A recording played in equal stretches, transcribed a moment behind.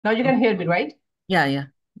Now you Oh, can hear me, right? yeah, yeah.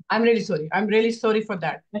 I'm really sorry. I'm really sorry for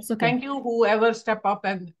that. That's okay. Thank you, whoever step up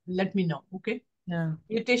and let me know. Okay. Yeah.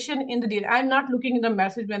 Mutation in the DNA. I'm not looking in the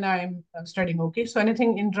message when I'm studying. Okay. So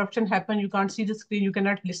anything interruption happen, you can't see the screen, you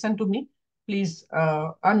cannot listen to me. Please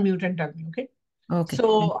unmute and tell me. Okay. Okay. Thank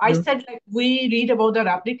So I you. said like we read about the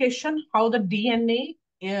replication, how the DNA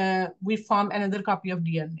we form another copy of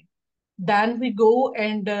DNA. Then we go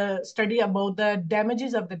and study about the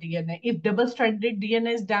damages of the DNA. If double-stranded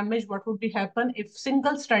DNA is damaged, what would be happen? If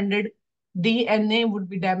single-stranded DNA would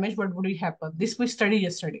be damaged, what would be happen? This we study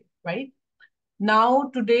yesterday, right?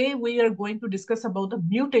 Now, today we are going to discuss about the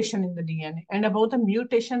mutation in the DNA. And about the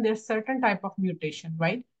mutation, there's certain type of mutation,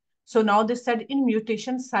 right? So now they said in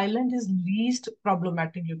mutation, silent is least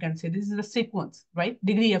problematic, you can say. This is the sequence, right?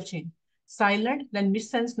 Degree of change. Silent, then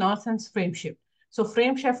missense, nonsense, frame shift. So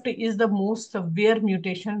frame shift is the most severe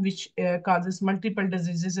mutation which causes multiple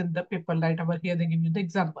diseases in the people. Right over here, they give you the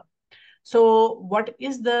example. So what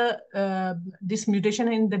is the this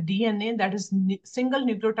mutation in the DNA? That is single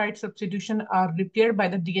nucleotide substitution are repaired by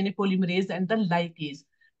the DNA polymerase and the ligase.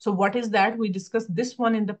 So what is that? We discussed this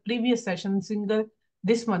one in the previous session,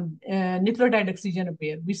 this one, nucleotide excision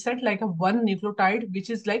repair. We said like a one nucleotide, which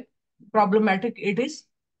is like problematic. It is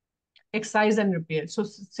excise and repair. So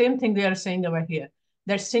same thing they are saying over here,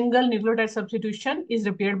 that single nucleotide substitution is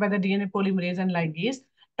repaired by the DNA polymerase and ligase.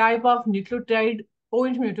 Type of nucleotide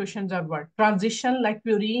point mutations are what? Transition like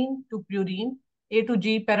purine to purine, A to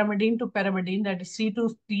G, pyrimidine to pyrimidine, that is C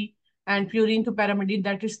to T, and purine to pyrimidine,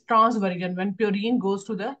 that is transversion, when purine goes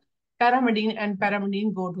to the pyrimidine and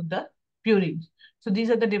pyrimidine go to the purine. So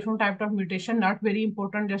these are the different types of mutation, not very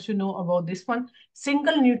important, just you know about this one.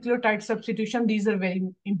 Single nucleotide substitution, these are very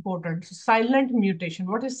important. So silent mutation,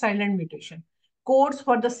 what is silent mutation? Codes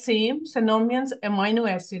for the same synonymous amino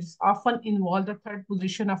acids often involve the third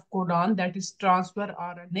position of codon, that is transfer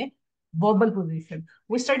RNA vowel position.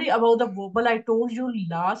 We study about the vowel. I told you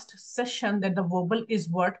last session that the vowel is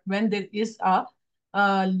what? When there is a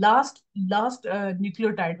last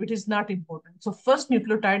nucleotide, which is not important. So first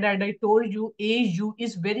nucleotide, and I told you AU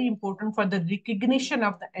is very important for the recognition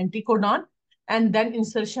of the anticodon and then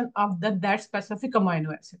insertion of that specific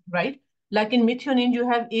amino acid, right? Like in methionine, you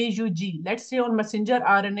have AUG. Let's say on messenger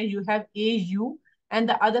RNA, you have AU and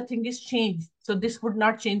the other thing is changed. So this would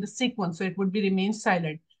not change the sequence. So it would be remain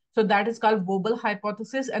silent. So that is called Vogel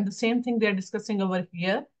hypothesis. And the same thing they're discussing over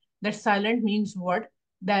here, that silent means what?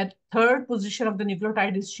 That third position of the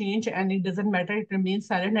nucleotide is changed and it doesn't matter, it remains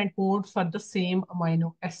silent and codes for the same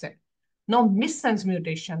amino acid. Now, missense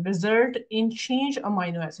mutation result in change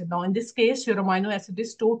amino acid. Now, in this case, your amino acid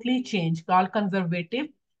is totally changed, called conservative,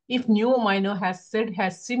 if new amino acid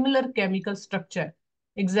has similar chemical structure.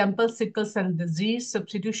 Example, sickle cell disease,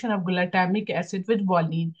 substitution of glutamic acid with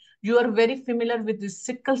valine. You are very familiar with this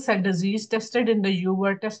sickle cell disease, tested in the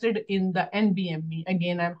UVR, tested in the NBME.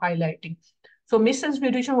 Again, I'm highlighting. So missense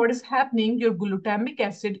mutation, what is happening? Your glutamic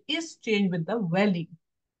acid is changed with the valine.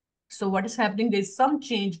 So what is happening? There's some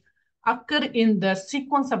change occur in the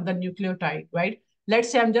sequence of the nucleotide, right? Let's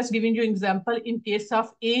say I'm just giving you example in case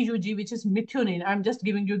of AUG, which is methionine. I'm just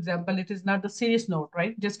giving you example. It is not the serious note,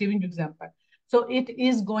 right? Just giving you example. So it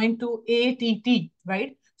is going to ATT,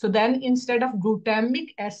 right? So then instead of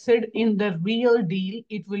glutamic acid in the real deal,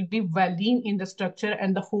 it will be valine in the structure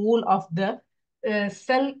and the whole of the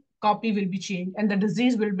cell copy will be changed and the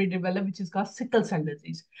disease will be developed, which is called sickle cell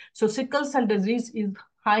disease. So sickle cell disease is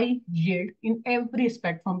high yield in every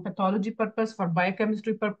aspect, from pathology purpose, for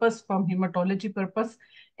biochemistry purpose, from hematology purpose,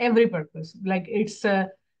 every purpose. Like it's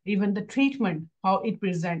even the treatment, how it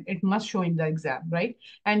present, it must show in the exam, right?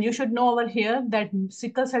 And you should know over here that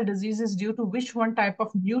sickle cell disease is due to which one type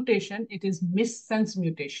of mutation? It is missense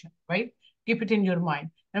mutation, right? Keep it in your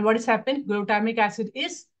mind. And what is happening? Glutamic acid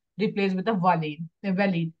is replaced with a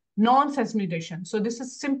valine. Nonsense mutation. So this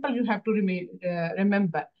is simple. You have to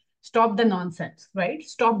remember. Stop the nonsense, right?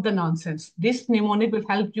 Stop the nonsense. This mnemonic will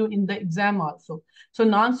help you in the exam also. So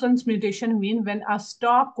nonsense mutation mean when a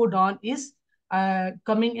stop codon is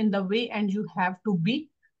coming in the way and you have to be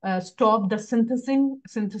stop the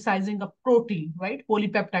synthesizing a protein, right?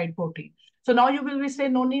 Polypeptide protein. So now you will be say,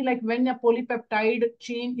 Noni, like when a polypeptide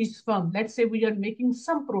chain is formed, let's say we are making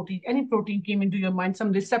some protein, any protein came into your mind,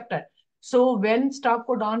 some receptor. So when stop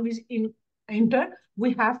codon is enter,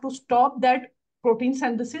 we have to stop that protein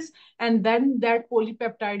synthesis and then that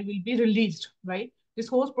polypeptide will be released, right? This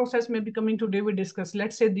whole process may be coming today we discuss.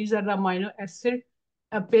 Let's say these are the amino acid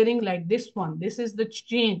appearing like this one. This is the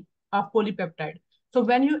chain of polypeptide. So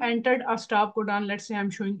when you entered a stop codon, let's say I'm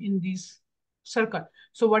showing in these circle.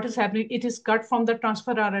 So what is happening? It is cut from the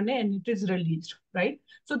transfer RNA and it is released, right?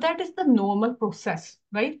 So that is the normal process,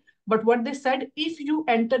 right? But what they said, if you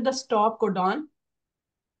enter the stop codon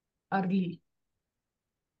early,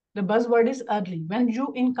 the buzzword is early. When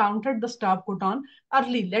you encountered the stop codon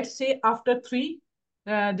early, let's say after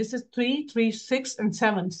this is 3, 3, 6, and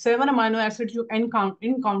 7. 7 amino acids you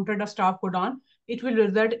encountered a stop codon, it will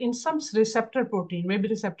result in some receptor protein, maybe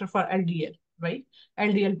receptor for LDL, right?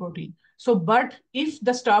 LDL protein. So, but if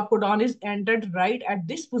the stop codon is entered right at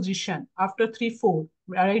this position after 3, 4,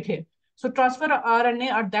 right here, so transfer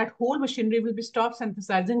RNA or that whole machinery will be stopped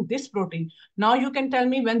synthesizing this protein. Now you can tell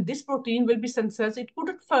me when this protein will be synthesized, it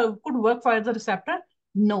could work for the receptor?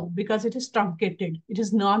 No, because it is truncated. It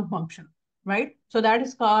is non-functional, right? So that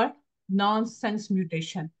is called nonsense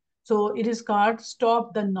mutation. So it is called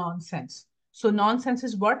stop the nonsense. So nonsense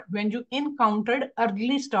is what? When you encountered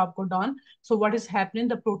early stop codon, so what is happening?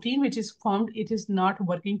 The protein which is formed, it is not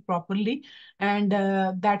working properly. And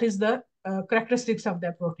that is the characteristics of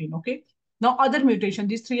that protein, okay? Now, other mutation,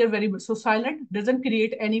 these three are very good. So silent doesn't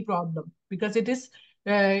create any problem because it is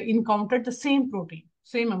encountered the same protein,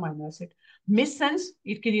 same amino acid. Missense,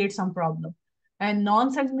 it creates some problem. And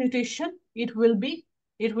nonsense mutation, it will be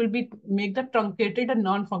make the truncated and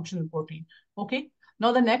non-functional protein. Okay.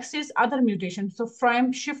 Now the next is other mutation. So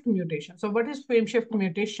frame shift mutation. So what is frame shift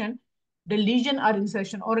mutation? The lesion or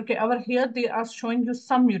insertion. Or okay, over here they are showing you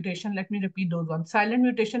some mutation. Let me repeat those ones. Silent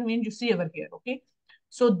mutation means you see over here. Okay.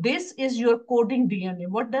 So this is your coding DNA.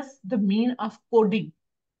 What does the mean of coding?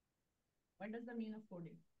 What does the mean of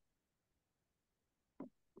coding?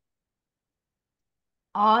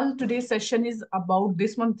 All today's session is about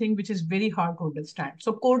this one thing, which is very hard to understand.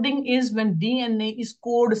 So coding is when DNA is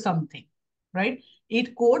code something, right?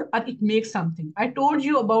 It code or it makes something. I told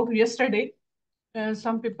you about yesterday.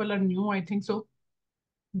 Some people are new, I think so.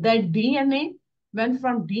 That DNA, when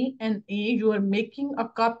from DNA, you are making a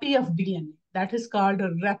copy of DNA. That is called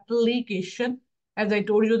a replication. As I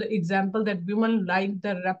told you, the example that women like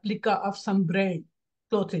the replica of some brand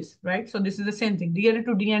clothes, right? So this is the same thing. DNA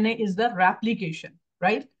to DNA is the replication,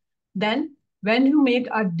 right? Then when you make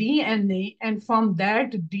a DNA and from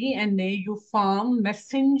that DNA, you form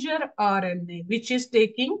messenger RNA, which is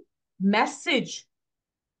taking message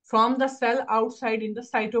from the cell outside in the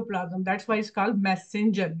cytoplasm. That's why it's called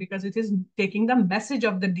messenger, because it is taking the message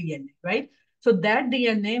of the DNA, right? So that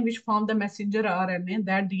DNA which form the messenger RNA,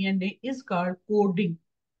 that DNA is called coding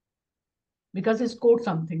because it's code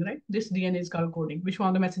something, right? This DNA is called coding, which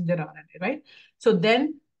form the messenger RNA, right? So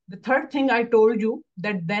then the third thing I told you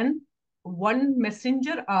that then one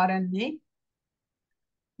messenger RNA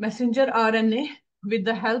with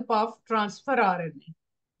the help of transfer RNA,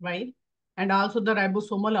 right? And also the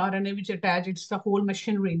ribosomal RNA which attach, it's the whole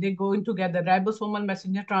machinery. They go in together. Ribosomal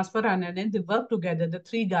messenger transfer RNA, they work together. The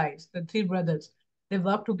three guys, the three brothers, they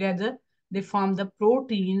work together. They form the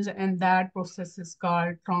proteins, and that process is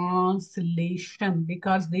called translation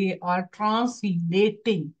because they are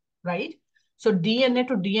translating, right? So DNA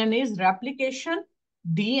to DNA is replication.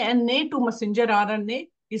 DNA to messenger RNA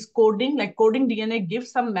is coding, like coding DNA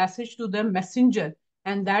gives some message to the messenger,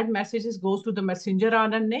 and that message goes to the messenger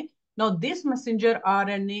RNA. Now, this messenger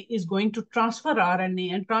RNA is going to transfer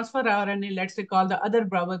RNA, and transfer RNA, let's say, call the other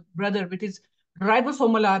brother, which is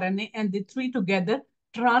ribosomal RNA, and the three together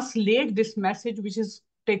translate this message, which is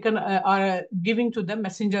taken or giving to the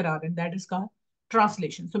messenger RNA. That is called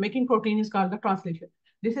translation. So, making protein is called the translation.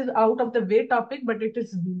 This is out of the way topic, but it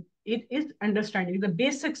is understanding the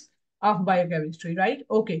basics of biochemistry, right?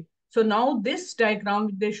 Okay. So now this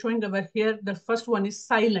diagram they're showing over here, the first one is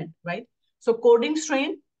silent, right? So coding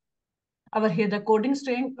strain, over here, the coding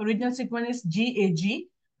strain original sequence is GAG,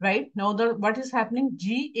 right? Now the what is happening?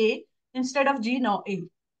 GA instead of G, now A,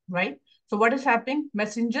 right? So what is happening?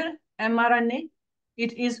 Messenger mRNA,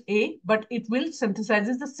 it is A, but it will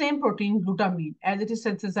synthesizes the same protein glutamine as it is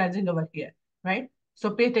synthesizing over here, right? So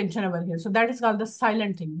pay attention over here. So that is called the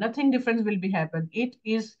silent thing. Nothing different will be happen. It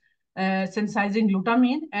is synthesizing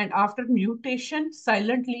glutamine, and after mutation,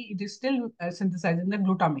 silently it is still synthesizing the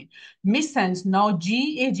glutamine. Missense. Now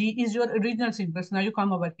GAG is your original sequence. Now you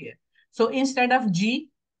come over here. So instead of G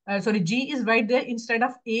is right there. Instead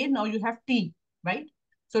of A, now you have T, right?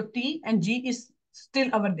 So T and G is still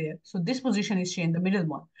over there. So this position is changed, the middle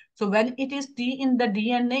one. So when it is T in the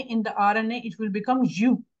DNA, in the RNA, it will become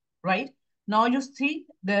U, right? Now you see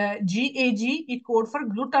the GAG, it code for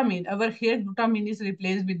glutamine. Over here, glutamine is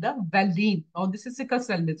replaced with the valine. Now this is sickle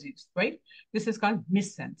cell disease, right? This is called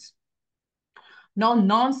missense. Now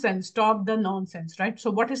nonsense, stop the nonsense, right?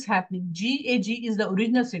 So what is happening? GAG is the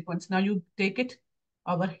original sequence. Now you take it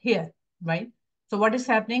over here, right? So what is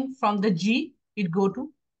happening? From the G, it go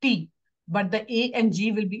to T, but the A and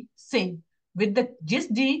G will be same. With the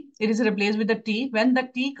just D, it is replaced with the T. When the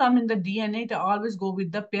T come in the DNA, it always go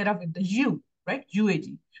with the pair up with the U, right?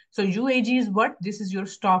 UAG. So UAG is what? This is your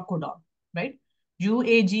stop codon, right?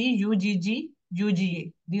 UAG, UGG,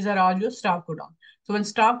 UGA. These are all your stop codon. So when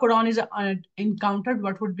stop codon is encountered,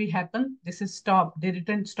 what would be happen? This is stop. They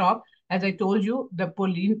written stop. As I told you, the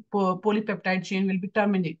polypeptide chain will be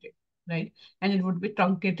terminated, right? And it would be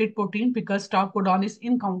truncated protein because stop codon is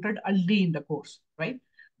encountered early in the course, right?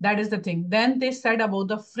 That is the thing. Then they said about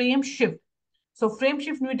the frame shift. So frame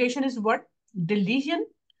shift mutation is what? Deletion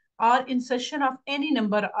or insertion of any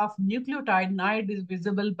number of nucleotide not is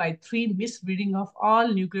visible by 3 misreading of all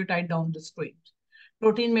nucleotide down the stream.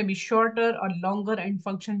 Protein may be shorter or longer and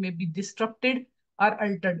function may be disrupted or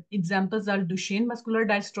altered. Examples are Duchenne muscular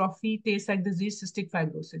dystrophy, Tay-Sachs disease, cystic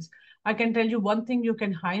fibrosis. I can tell you one thing, you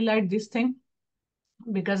can highlight this thing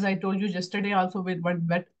because I told you yesterday also with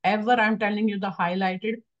whatever I'm telling you, the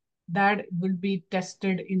highlighted, that will be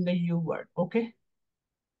tested in the U word, okay?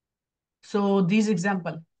 So these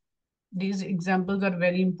examples are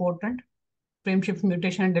very important. Frame shift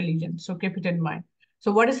mutation and deletion. So keep it in mind.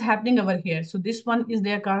 So what is happening over here? So this one is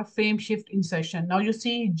their called frame shift insertion. Now you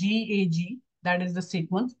see GAG, that is the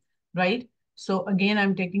sequence, right? So again,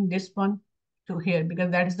 I'm taking this one to here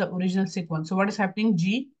because that is the original sequence. So what is happening?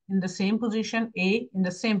 G in the same position, A in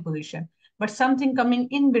the same position, but something coming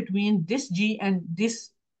in between this G and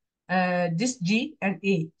this G and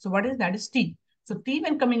A. So what is that? Is T. So T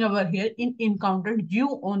when coming over here encountered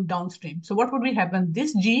U on downstream. So what would be happen?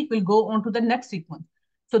 This G will go on to the next sequence.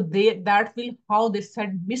 So that will how they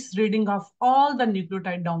said misreading of all the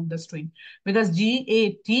nucleotide down the stream because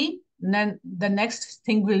GAT, then the next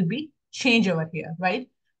thing will be change over here, right?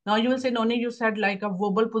 Now you will say, Noni, you said like a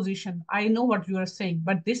verbal position. I know what you are saying,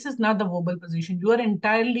 but this is not the verbal position. You are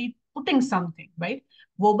entirely putting something, right?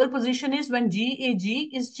 Verbal position is when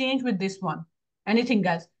GAG is changed with this one. Anything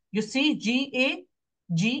else? You see G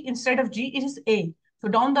instead of G, it is A. So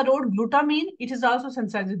down the road, glutamine, it is also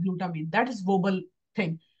synthesized glutamine. That is verbal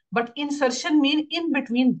thing. But insertion mean in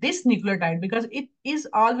between this nucleotide because it is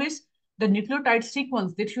always the nucleotide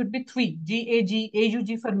sequence. There should be three, GAG,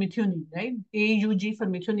 AUG for methionine, right? AUG for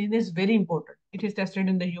methionine is very important. It is tested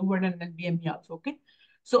in the U word and then BME also, okay?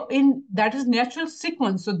 So in that is natural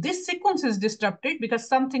sequence. So this sequence is disrupted because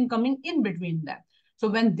something coming in between them. So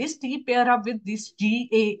when this T pair up with this G,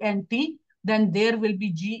 A, and T, then there will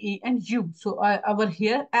be G, A, and U. So over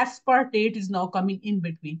here, aspartate is now coming in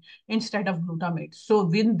between instead of glutamate. So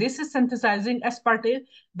when this is synthesizing aspartate,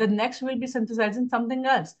 the next will be synthesizing something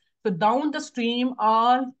else. So down the stream,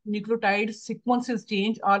 all nucleotide sequences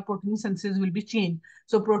change, all protein synthesis will be changed.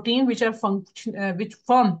 So protein which are which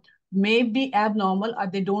form may be abnormal or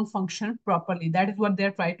they don't function properly. That is what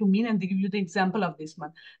they're trying to mean, and they give you the example of this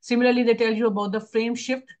one. Similarly, they tell you about the frame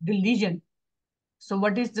shift deletion. So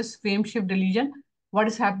what is this frame shift deletion? What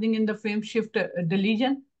is happening in the frame shift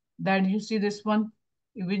deletion? That you see this one,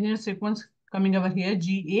 original sequence coming over here,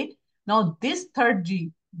 GA. Now this third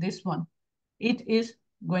G, this one, it is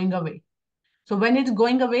going away. So when it's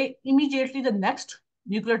going away, immediately the next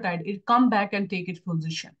nucleotide, it come back and take its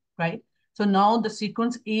position, right? So now the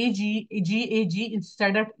sequence GAG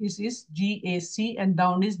instead of is GAC and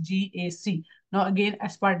down is GAC. Now again,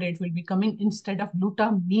 aspartate will be coming instead of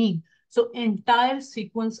glutamine. So entire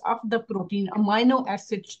sequence of the protein, amino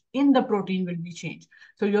acids in the protein will be changed.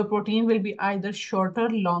 So your protein will be either shorter,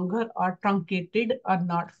 longer, or truncated or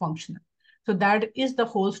not functional. So that is the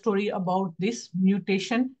whole story about this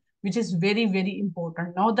mutation, which is very, very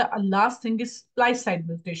important. Now, the last thing is splice site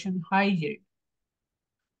mutation, high yield.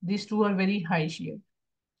 These two are very high yield.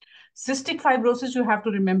 Cystic fibrosis, you have to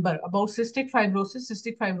remember about cystic fibrosis.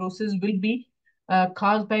 Cystic fibrosis will be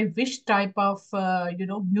caused by which type of,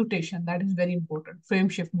 mutation? That is very important, frame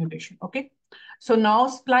shift mutation, okay? So now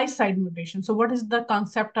splice site mutation. So what is the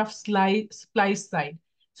concept of splice site?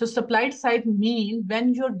 So splice site mean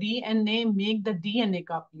when your DNA make the DNA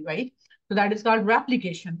copy, right? So that is called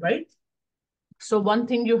replication, right? So one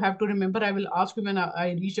thing you have to remember, I will ask you when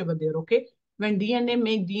I reach over there, okay? When DNA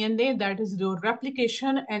make DNA, that is your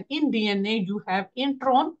replication. And in DNA, you have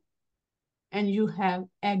intron and you have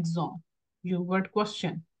exon. You got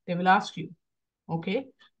question. They will ask you, okay?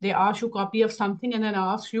 They ask you copy of something and then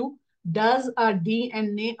ask you, does a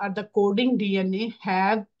DNA or the coding DNA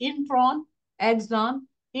have intron, exon,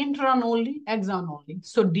 intron only, exon only?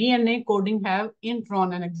 So DNA coding have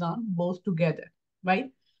intron and exon both together,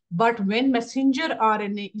 right? But when messenger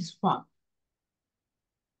RNA is formed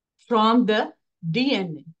from the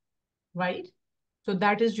DNA, right? So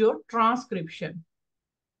that is your transcription.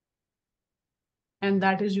 and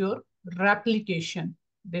that is your replication,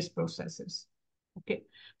 this processes. Okay.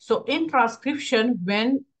 So in transcription,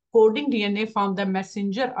 when coding DNA from the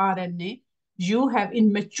messenger RNA, you have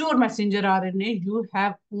in mature messenger RNA, you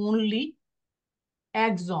have only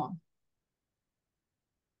exon,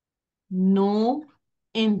 no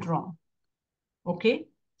intron. Okay.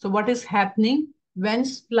 So what is happening when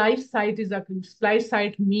splice site is occurring? Splice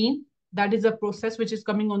site mean that is a process which is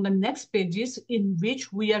coming on the next pages in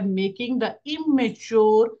which we are making the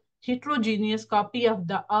immature heterogeneous copy of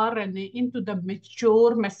the RNA into the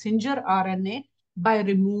mature messenger RNA by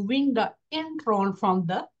removing the intron from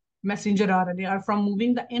the messenger RNA or from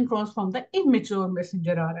moving the introns from the immature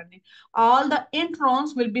messenger RNA. All the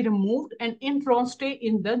introns will be removed and introns stay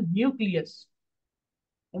in the nucleus.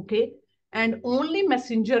 Okay, and only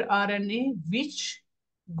messenger RNA which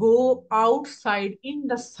go outside in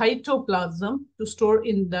the cytoplasm to store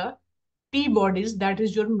in the P bodies, that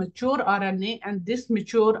is your mature RNA, and this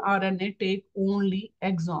mature RNA take only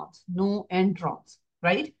exons, no introns,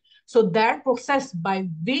 right? So that process by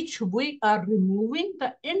which we are removing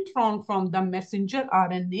the intron from the messenger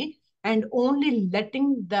RNA and only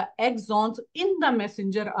letting the exons in the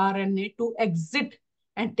messenger RNA to exit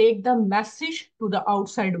and take the message to the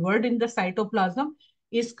outside world in the cytoplasm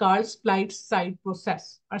is called splice site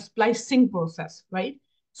process or splicing process, right?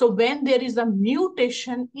 So when there is a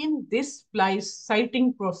mutation in this splice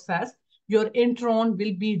siting process, your intron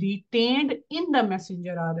will be retained in the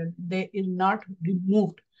messenger RNA. They is not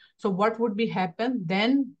removed. So what would be happen?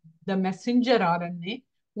 Then the messenger RNA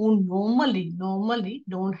who normally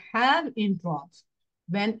don't have introns,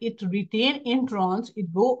 when it retain introns,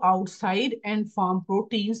 it go outside and form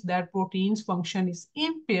proteins. That proteins function is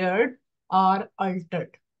impaired or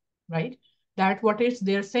altered, right? That what is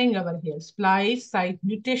they're saying over here. Splice site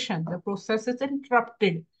mutation. The process is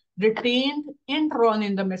interrupted. Retained intron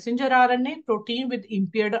in the messenger RNA protein with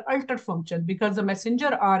impaired or altered function because the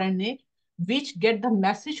messenger RNA which get the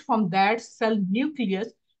message from that cell nucleus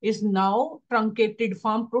is now truncated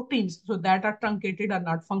from proteins. So that are truncated are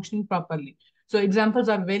not functioning properly. So examples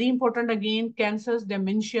are very important again, cancers,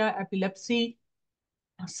 dementia, epilepsy,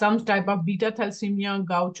 some type of beta thalassemia,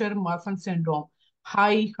 Gaucher, Marfan syndrome,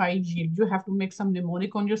 high yield. You have to make some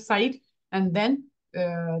mnemonic on your site and then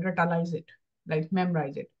ritualize it, like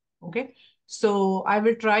memorize it. Okay. So I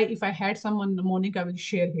will try, if I had some mnemonic, I will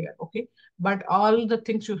share here. Okay. But all the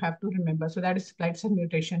things you have to remember. So that is splice and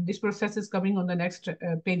mutation. This process is coming on the next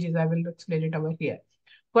pages. I will explain it over here.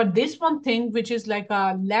 But this one thing, which is like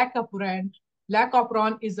a lac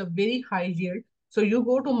operon is a very high yield. So you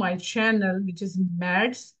go to my channel, which is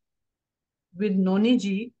Mads with Noni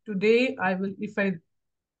Ji. Today, I will, if I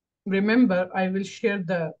remember, I will share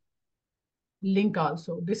the link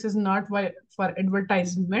also. This is not for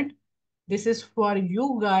advertisement. This is for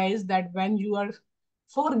you guys that when you are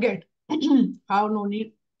forget how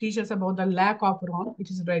Noni teaches about the lack of wrong, it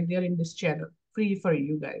is right there in this channel, free for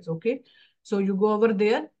you guys. Okay. So you go over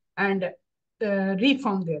there and read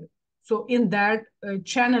from there. So in that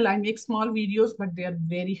channel, I make small videos, but they are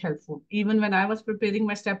very helpful. Even when I was preparing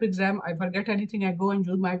my step exam, I forget anything, I go and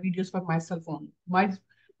use my videos for myself only,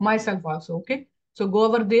 myself also. Okay. So go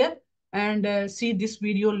over there and see this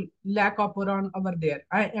video lack of on over there.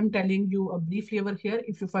 I am telling you a briefly over here.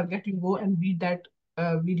 If you forget, you go and read that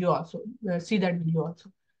video also, see that video also.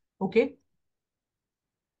 Okay.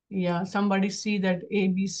 Yeah, somebody see that A,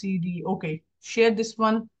 B, C, D. Okay. Share this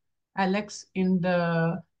one, Alex, in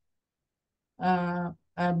the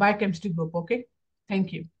biochemistry group. Okay.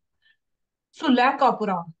 Thank you. So lac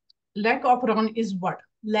operon. Lac operon is what?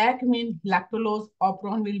 Lac means lactulose,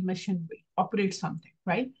 operon will machinery, operate something,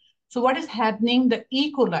 right? So what is happening? The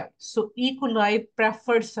E. coli. So E. coli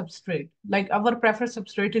preferred substrate. Like our preferred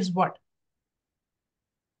substrate is what?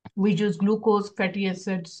 We use glucose, fatty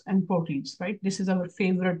acids, and proteins, right? This is our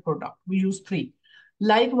favorite product. We use three.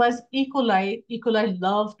 Likewise, E. coli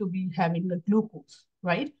love to be having the glucose,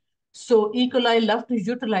 right? So E. coli love to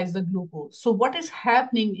utilize the glucose. So what is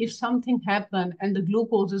happening if something happen and the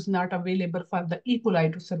glucose is not available for the E.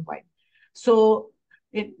 coli to survive? So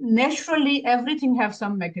naturally, everything have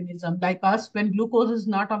some mechanism. Like us, when glucose is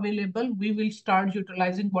not available, we will start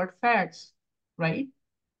utilizing what fats, right?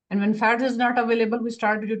 And when fat is not available, we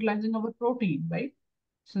start utilizing our protein, right?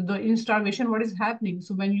 So the in starvation, what is happening?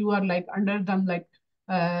 So when you are like under them, like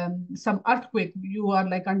some earthquake, you are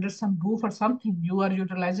like under some roof or something, you are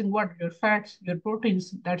utilizing what? Your fats, your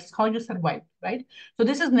proteins. That's how you survive, right? So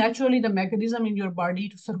this is naturally the mechanism in your body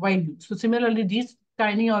to survive you. So similarly, these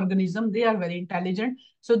tiny organisms, they are very intelligent.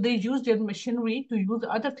 So they use their machinery to use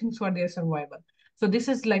other things for their survival. So this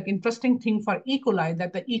is like interesting thing for E. coli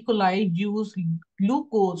that the E. coli use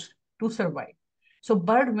glucose to survive. So,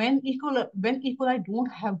 but when E. coli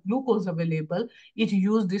don't have glucose available, it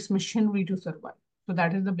use this machinery to survive. So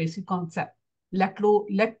that is the basic concept.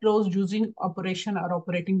 Lactose using operation or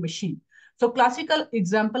operating machine. So classical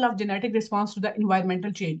example of genetic response to the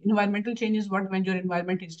environmental change. Environmental change is what when your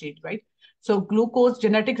environment is changed, right? So glucose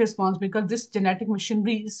genetic response because this genetic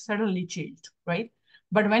machinery is suddenly changed, right?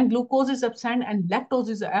 But when glucose is absent and lactose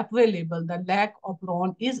is available, the lack of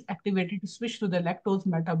RON is activated to switch to the lactose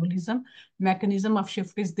metabolism. Mechanism of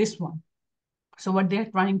shift is this one. So what they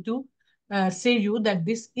are trying to say you that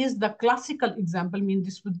this is the classical example, mean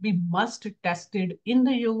this would be must tested in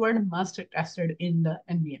the U world, must tested in the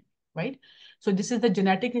NVM, right? So this is the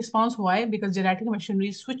genetic response. Why? Because genetic machinery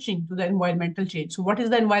is switching to the environmental change. So what is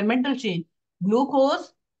the environmental change?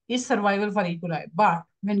 Glucose is survival for E. coli, but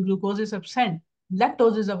when glucose is absent,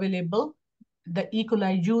 lactose is available. The E.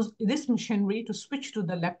 coli use this machinery to switch to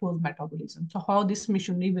the lactose metabolism. So how this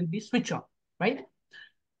machinery will be switched on, right?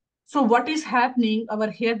 So what is happening over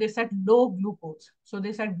here? They said low glucose. So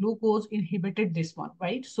they said glucose inhibited this one,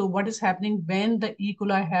 right? So what is happening when the E.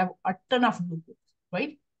 coli have a ton of glucose,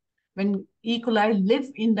 right? When E. coli live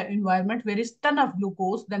in the environment where is ton of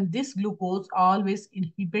glucose, then this glucose always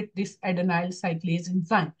inhibit this adenyl cyclase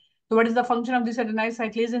enzyme. So what is the function of this adenyl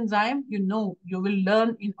cyclase enzyme? You know, you will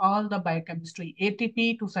learn in all the biochemistry,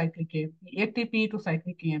 ATP to cyclic AMP, ATP to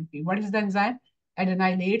cyclic AMP. What is the enzyme?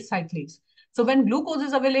 Adenylate cyclase. So when glucose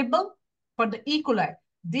is available for the E. coli,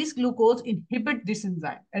 this glucose inhibit this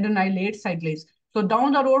enzyme, adenylate cyclase. So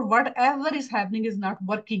down the road, whatever is happening is not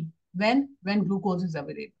working when glucose is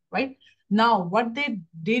available, right? Now, what they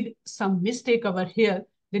did some mistake over here,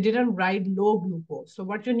 they didn't write low glucose. So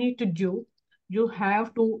what you need to do, you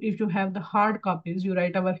have to, if you have the hard copies, you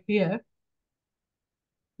write over here,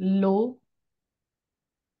 low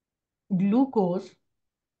glucose,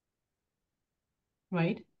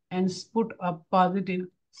 right? And put a positive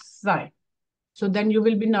sign. So then you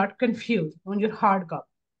will be not confused on your hard copy.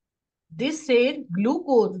 This said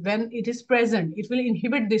glucose, when it is present, it will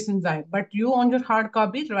inhibit this enzyme. But you on your hard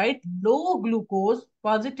copy, write low glucose,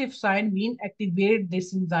 positive sign mean activate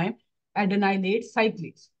this enzyme, adenylate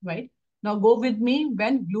cyclase, right? Now go with me,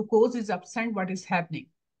 when glucose is absent, what is happening?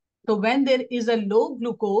 So when there is a low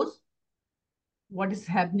glucose, what is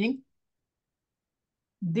happening?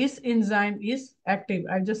 This enzyme is active.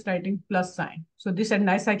 I'm just writing plus sign. So this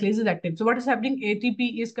adenyl cyclase is active. So what is happening?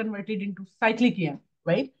 ATP is converted into cyclic AMP,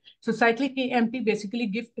 right? So cyclic AMP basically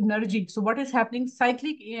gives energy. So what is happening?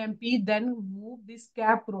 Cyclic AMP then move this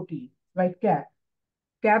cap protein, right? Cap.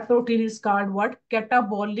 Cap protein is called what?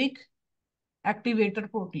 Catabolic activator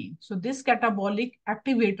protein. So this catabolic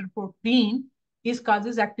activator protein is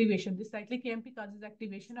causes activation. This cyclic AMP causes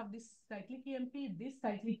activation of this cyclic AMP. This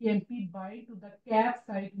cyclic AMP bind to the cap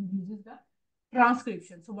site and uses the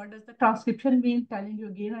transcription. So what does the transcription mean? Telling you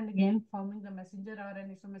again and again, forming the messenger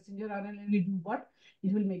RNA. So messenger RNA will do what?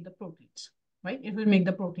 It will make the proteins, right? It will make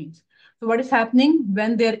the proteins. So what is happening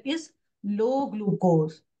when there is low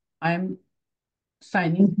glucose? I am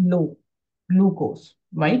signing low glucose,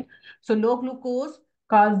 right? So low glucose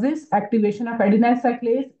causes activation of adenyl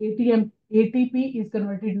cyclase. ATP is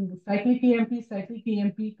converted into cyclic AMP. Cyclic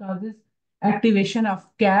AMP causes activation of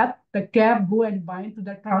cap. The cap go and bind to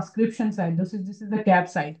the transcription site. This is the cap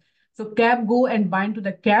site. So cap go and bind to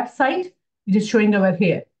the cap site. It is showing over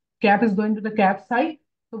here. Cap is going to the cap site.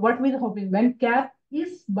 So what we're hoping, when cap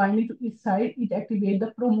is binding to its site, it activates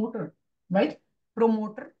the promoter, right?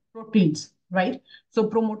 Promoter proteins, right? So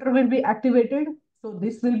promoter will be activated. So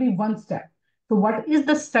this will be one step. So what is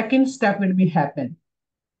the second step will be happen?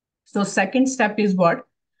 So second step is what?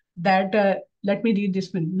 That let me read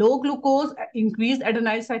this one. Low glucose, increased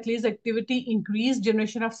adenyl cyclase activity, increased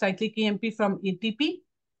generation of cyclic AMP from ATP,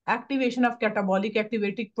 activation of catabolic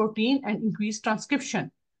activating protein, and increased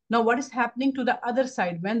transcription. Now, what is happening to the other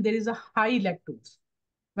side when there is a high lactose?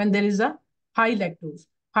 When there is a high lactose.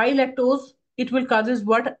 High lactose, it will causes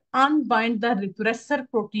what? Unbind the repressor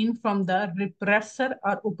protein from the repressor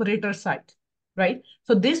or operator site, right?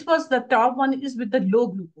 So this was the top one is with the low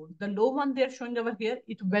glucose. The low one they're showing over here,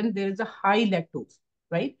 it when there is a high lactose,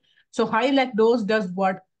 right? So high lactose does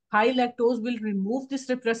what? High lactose will remove this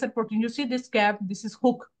repressor protein. You see this cap, this is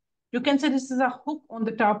hook. You can say this is a hook on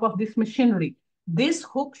the top of this machinery. This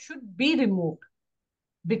hook should be removed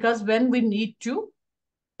because when we need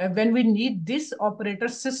this operator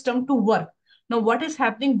system to work. Now, what is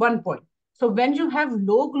happening? One point. So when you have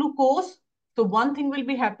low glucose, so one thing will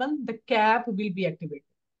be happen, the cap will be activated.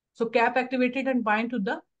 So cap activated and bind to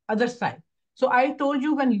the other side. So I told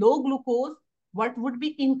you when low glucose, what would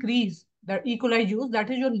be increased? The E. coli use, that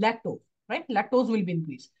is your lactose, right? Lactose will be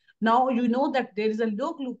increased. Now you know that there is a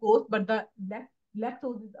low glucose, but the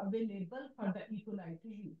lactose is available for the E. coli to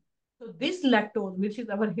use. So this lactose, which is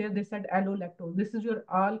over here, they said allolactose. This is your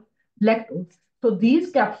all lactose. So these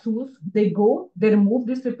capsules, they go, they remove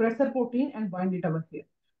this repressor protein and bind it over here.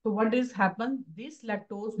 So what is happen? This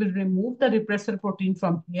lactose will remove the repressor protein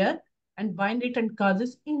from here and bind it and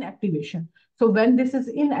causes inactivation. So when this is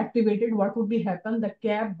inactivated, what would be happen? The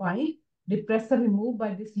cap bind, repressor removed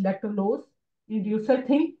by this lactulose inducer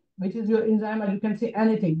thing, which is your enzyme, or you can say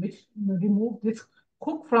anything, which remove this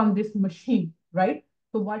hook from this machine, right?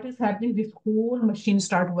 So what is happening? This whole machine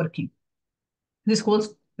start working. This whole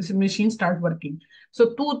machine start working.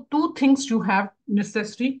 So two things you have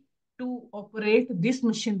necessary to operate this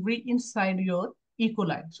machinery inside your E.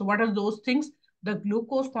 coli. So what are those things? The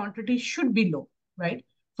glucose quantity should be low, right?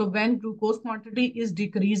 So when glucose quantity is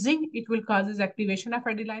decreasing, it will causes activation of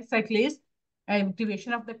adenylyl cyclase,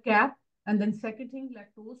 activation of the cap, and then second thing,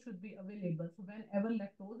 lactose should be available. So whenever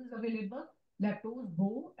lactose is available, lactose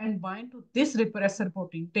go and bind to this repressor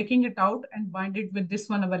protein, taking it out and bind it with this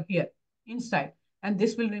one over here inside. And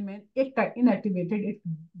this will remain inactivated. It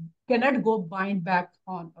cannot go bind back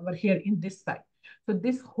on over here in this side. So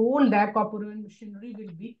this whole lac operon machinery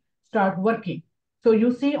will be start working. So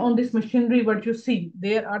you see on this machinery, what you see,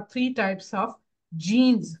 there are three types of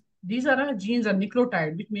genes. These are genes are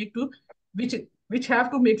nucleotide, which make to which which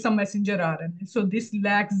have to make some messenger RNA. So this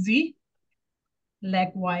lac Z,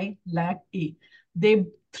 lac Y, lac A. They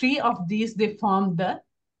three of these they form the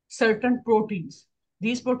certain proteins.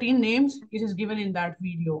 These protein names it is given in that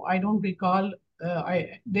video. I don't recall.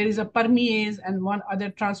 There is a permease and one other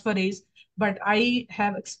transferase, but I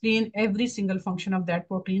have explained every single function of that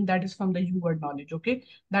protein. That is from the U word knowledge. Okay,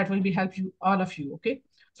 that will be help you all of you. Okay,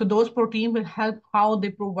 so those protein will help how they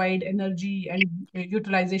provide energy and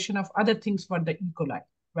utilization of other things for the E. coli.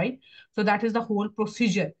 Right. So that is the whole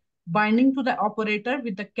procedure binding to the operator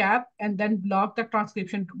with the cap and then block the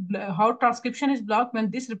transcription. How transcription is blocked? When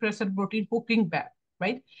this repressor protein hooking back,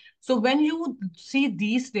 right? So when you see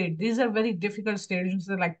these states, these are very difficult stages.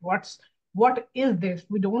 Like what is this?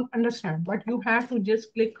 We don't understand, but you have to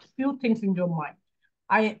just click few things in your mind.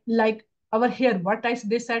 I like over here, what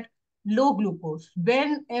they said, low glucose.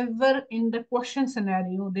 Whenever in the question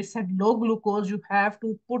scenario, they said low glucose, you have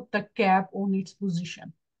to put the cap on its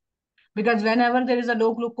position because whenever there is a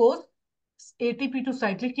low glucose, ATP to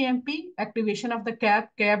cyclic AMP, activation of the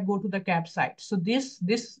cap go to the cap site. So this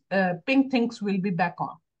pink things will be back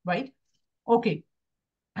on, right? Okay.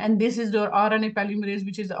 And this is your RNA polymerase,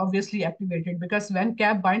 which is obviously activated because when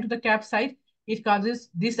cap bind to the cap site, it causes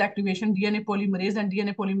this activation DNA polymerase, and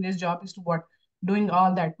DNA polymerase job is to what? Doing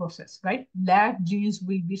all that process, right? LAC genes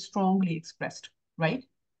will be strongly expressed, right?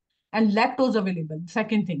 And lactose available.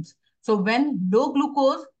 Second things. So when low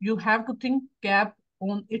glucose, you have to think cap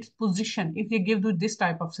on its position if you give you this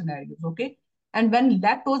type of scenarios, okay? And when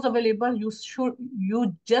lactose available,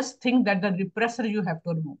 you just think that the repressor you have to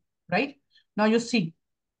remove, right? Now you see,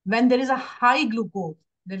 when there is a high glucose,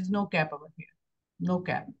 there is no cap over here, no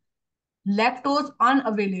cap. Lactose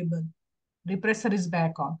unavailable, repressor is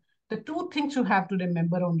back on. The two things you have to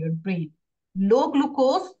remember on your brain. Low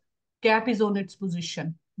glucose, cap is on its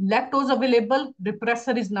position. Lactose available,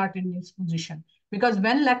 repressor is not in its position. Because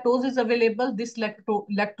when lactose is available, this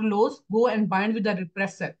lactulose go and bind with the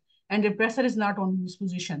repressor. And repressor is not on its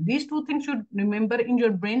position. These two things you remember in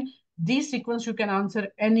your brain. These sequence you can answer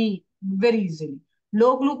any very easily.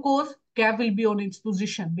 Low glucose, cap will be on its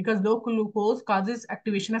position because low glucose causes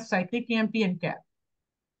activation of cyclic AMP and cap.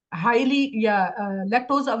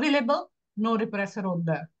 Lactose available, no repressor on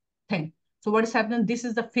the thing. So what is happening? This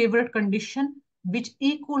is the favorite condition which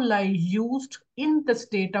E. coli used in the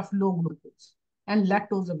state of low glucose and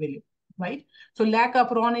lactose available, right? So lac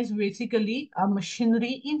operon is basically a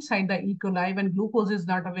machinery inside the E. coli when glucose is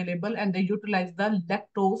not available and they utilize the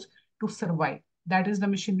lactose to survive. That is the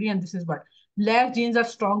machinery, and this is what. LAC genes are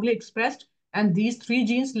strongly expressed, and these three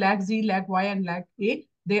genes, LAC Z, LAC Y, and LAC A,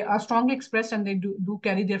 they are strongly expressed and they do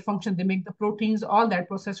carry their function. They make the proteins, all that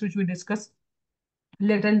process which we discuss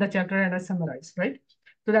later in the chapter and I summarize, right?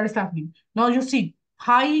 So that is happening. Now you see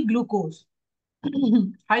high glucose,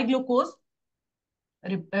 high glucose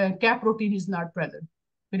cap protein is not present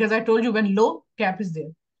because I told you when low cap is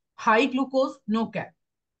there. High glucose, no cap.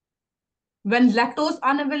 When lactose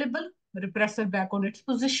unavailable, repressor back on its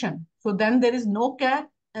position. So then there is no cap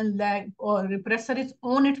and lag or repressor is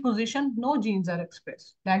on its position. No genes are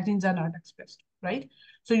expressed. Lag genes are not expressed, right?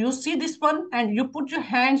 So you see this one and you put your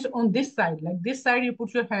hands on this side. Like this side, you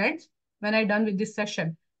put your hands. When I done with this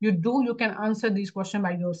session, you can answer these questions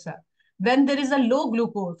by yourself. When there is a low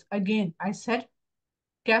glucose, again, I said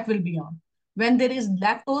cap will be on. When there is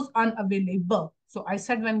lactose unavailable, So I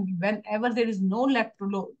said whenever there is no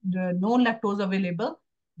lactose available,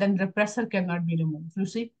 then repressor cannot be removed. You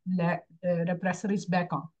see, repressor is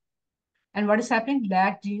back on. And what is happening?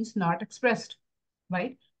 Lac genes not expressed,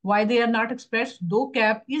 right? Why they are not expressed? Though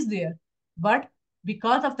cap is there, but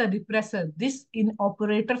because of the repressor, this in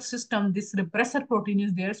operator system, this repressor protein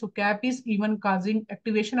is there. So cap is even causing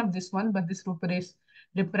activation of this one, but this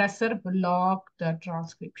repressor block the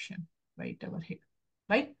transcription right over here,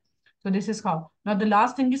 right? So this is how. Now the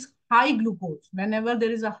last thing is high glucose. Whenever there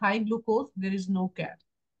is a high glucose, there is no cap.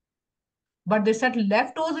 But they said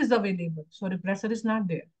lactose is available, so repressor is not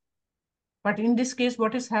there. But in this case,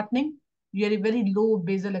 what is happening? You are a very low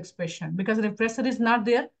basal expression because repressor is not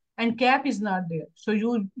there and cap is not there. So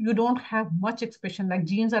you don't have much expression, like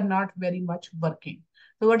genes are not very much working.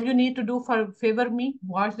 So what you need to do for favor me,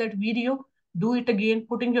 watch that video, do it again,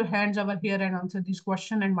 putting your hands over here and answer this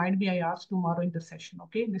question, and might be I ask tomorrow in the session.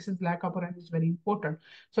 Okay, this is lac operon is very important.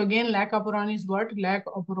 So again, lac operon is what? Lac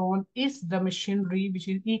operon is the machinery which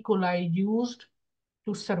is E. coli used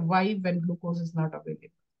to survive when glucose is not available.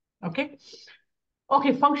 Okay.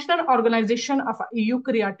 Okay, functional organization of a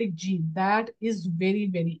eukaryotic gene. That is very,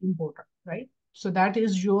 very important, right? So that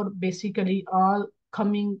is your basically all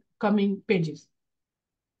coming pages.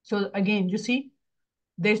 So again, you see,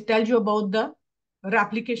 they tell you about the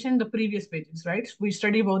replication, the previous pages, right? We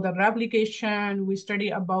study about the replication, we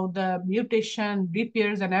study about the mutation,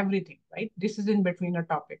 repairs, and everything, right? This is in between a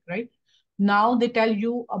topic, right? Now they tell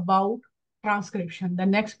you about transcription, the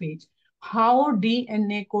next page. How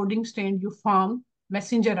DNA coding strand you form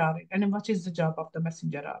messenger RNA, and what is the job of the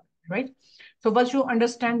messenger RNA, right? So once you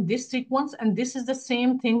understand this sequence, and this is the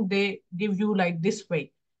same thing they give you like this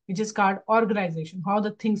way, which is called organization, how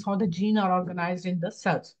the gene are organized in the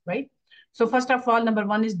cells, right? So first of all, number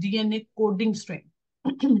one is DNA coding strain,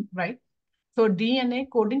 right? So DNA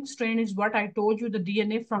coding strain is what I told you, the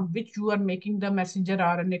DNA from which you are making the messenger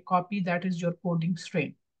RNA copy, that is your coding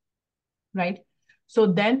strain, right? So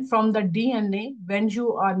then from the DNA, when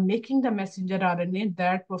you are making the messenger RNA,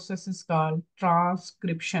 that process is called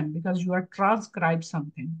transcription because you are transcribe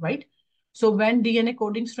something, right? So when DNA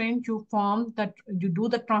coding strain, you form that, you do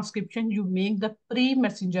the transcription, you make the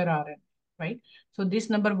pre-messenger RNA, right? So this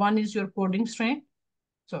number one is your coding strain.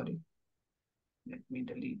 Sorry, let me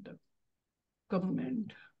delete the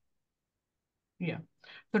comment. Yeah.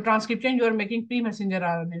 So transcription, you are making pre-messenger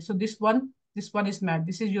RNA. So this one is mad.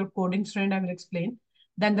 This is your coding strand, I will explain.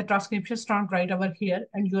 Then the transcription strand right over here,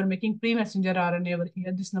 and you are making pre-messenger RNA over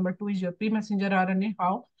here. This number two is your pre-messenger RNA.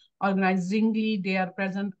 How? Organizingly, they are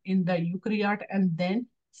present in the eukaryote, and then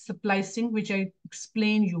splicing, which I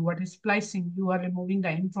explain you. What is splicing? You are removing the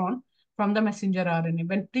intron from the messenger RNA.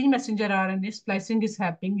 When pre-messenger RNA splicing is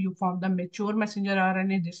happening, you form the mature messenger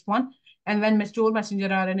RNA, this one. And when mature messenger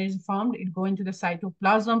RNA is formed, it goes into the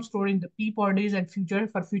cytoplasm, storing the P bodies and future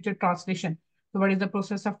translation. So what is the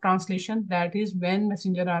process of translation? That is when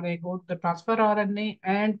messenger RNA goes to the transfer RNA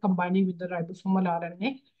and combining with the ribosomal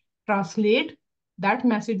RNA, translate that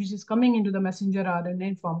message which is coming into the messenger RNA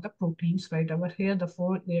and form the proteins right over here. The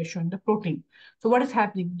four, they are showing the protein. So what is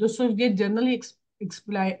happening? So we generally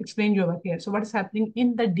explain you over here. So what is happening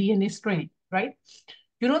in the DNA strain, right?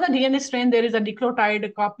 You know the DNA strain, there is a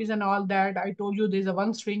nucleotide copies and all that. I told you there's a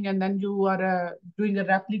one string and then you are doing the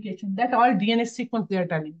replication. That all DNA sequence they are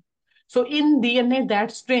telling. So in DNA,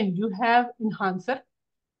 that strain, you have enhancer,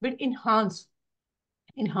 which enhance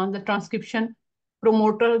the transcription,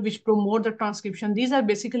 promoter, which promote the transcription. These are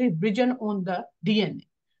basically region on the DNA.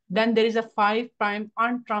 Then there is a 5'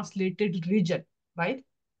 untranslated region, right?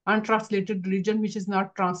 Untranslated region, which is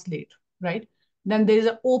not translate, right? Then there is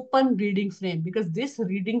an open reading frame, because this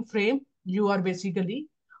reading frame, you are basically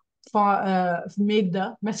make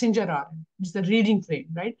the messenger RNA. It's the reading frame,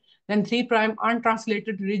 right? Then 3'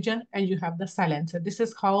 untranslated region, and you have the silencer. This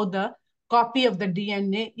is how the copy of the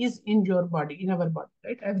DNA is in your body, in our body,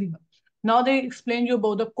 right? Everyone. Now they explain you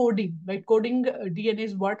about the coding, right? Coding DNA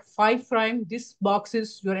is what? 5'. This box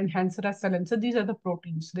is your enhancer as silencer. These are the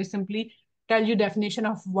proteins. They simply tell you definition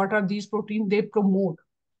of what are these proteins. They promote.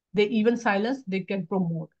 They even silence, they can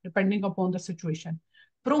promote, depending upon the situation.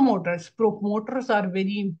 Promoters are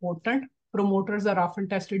very important. Promoters are often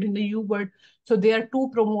tested in the U word. So there are two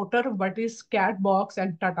promoter, what is cat box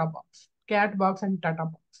and tata box. Cat box and tata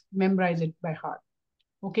box. Memorize it by heart.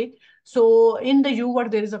 Okay. So in the U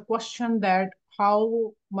word, there is a question that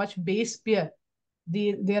how much base pair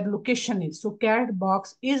their location is. So cat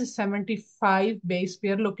box is 75 base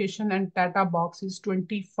pair location and tata box is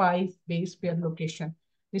 25 base pair location.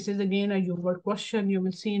 This is again a U word question. You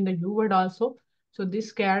will see in the U word also. So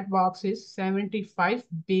this cat box is 75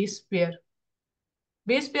 base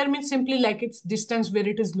Base pair means simply like its distance where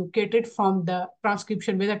it is located from the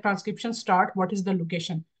transcription, where the transcription start, what is the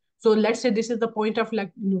location. So let's say this is the point of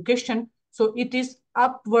like location. So it is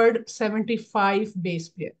upward 75 base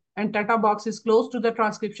pair. And Tata box is close to the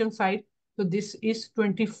transcription site. So this is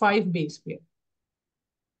 25 base pair.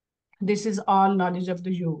 This is all knowledge of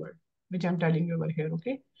the U word, which I'm telling you over here,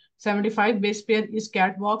 okay? 75 base pair is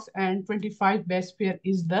cat box and 25 base pair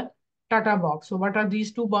is the Tata box. So what are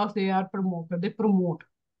these two box? They are promoter. They promote,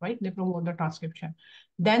 right? They promote the transcription.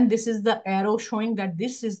 Then this is the arrow showing that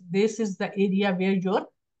this is the area where your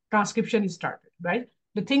transcription is started, right?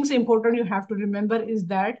 The things important you have to remember is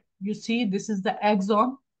that you see this is the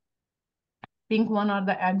axon, pink one are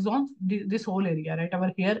the axons, this whole area, right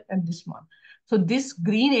over here and this one. So this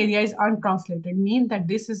green area is untranslated, mean that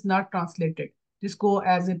this is not translated. This go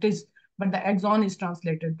as it is, but the axon is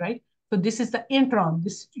translated, right? So this is the intron.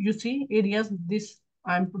 This, you see areas, this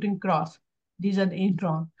I'm putting cross. These are the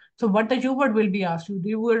intron. So what the U word will be asked you, the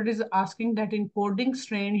U word is asking that in coding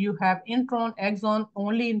strain, you have intron, axon,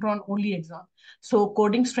 only intron, only axon. So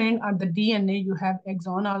coding strain are the DNA, you have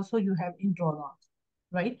axon also, you have intron also,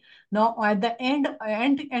 right? Now, at the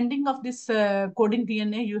ending of this coding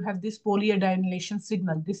DNA, you have this polyadenylation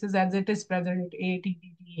signal. This is as it is present at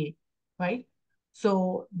ATPTA, right?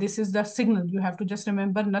 So this is the signal. You have to just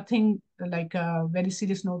remember nothing like a very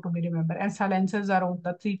serious note to be remembered. And silencers are on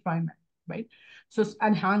the 3' end, right? So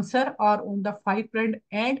enhancer are on the 5'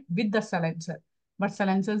 end with the silencer, but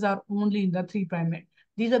silencers are only in the 3' end.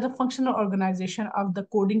 These are the functional organization of the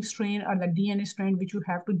coding strain or the DNA strain, which you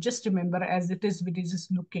have to just remember as it is, which is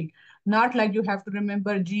just looking. Not like you have to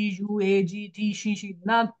remember G, U, A, G, T, she,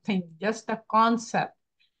 nothing, just the concept.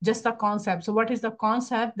 Just the concept. So what is the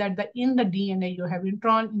concept? That in the DNA you have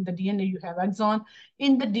intron, in the DNA you have axon,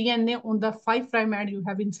 in the DNA on the 5' end you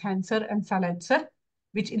have enhancer and silencer,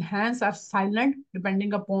 which enhance are silent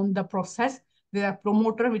depending upon the process. There are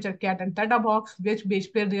promoter, which are cat and theta box, which base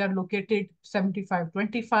pair they are located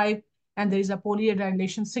 75-25. And there is a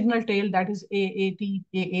polyadenylation signal tail that is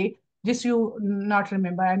AATAA. This you not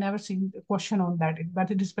remember. I never seen a question on that, but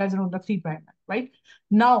it is present on the 3', right?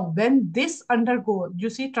 Now, when this undergo, you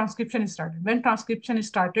see transcription is started. When transcription is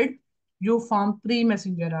started, you form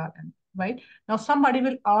pre-messenger RNA, right? Now, somebody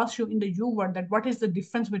will ask you in the U word that what is the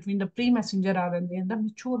difference between the pre-messenger RNA and the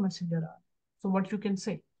mature messenger RNA? So what you can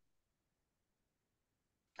say?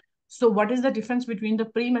 So what is the difference between the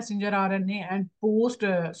pre-messenger RNA and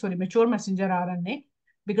mature messenger RNA?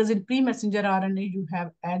 Because in pre-messenger RNA, you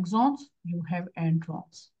have axons, you have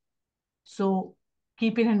introns. So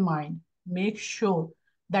keep it in mind, make sure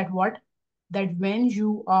that that when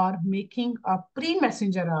you are making a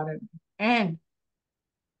pre-messenger RNA and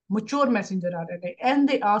mature messenger RNA, and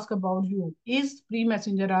they ask about you, is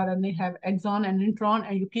pre-messenger RNA have exon and intron,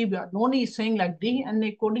 and you keep your noni saying like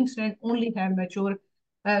DNA coding strain only have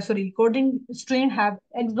coding strain have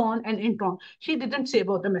exon and intron. She didn't say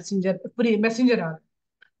about the messenger RNA.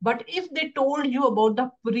 But if they told you about the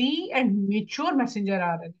pre and mature messenger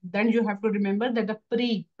RNA, then you have to remember that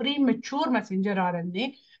the premature messenger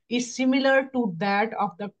RNA is similar to that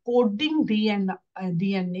of the coding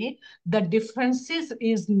DNA. The differences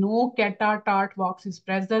is no cata-tart box is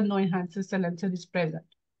present, no enhancer silencer is present.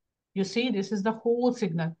 You see, this is the whole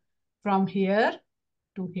signal from here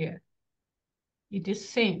to here. It is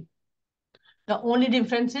same. The only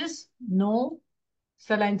difference is no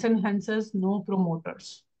silencer enhancers, no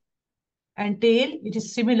promoters. And tail, it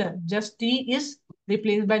is similar. Just T is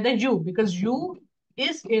replaced by the U because U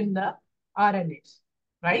is in the RNAs,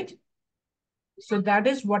 right? So that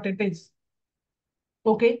is what it is.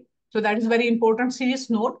 Okay. So that is very important. Serious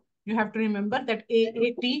note. You have to remember that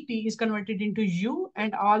T is converted into U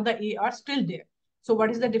and all the A are still there. So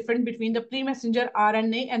what is the difference between the pre-messenger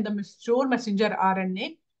RNA and the mature messenger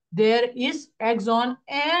RNA? There is exon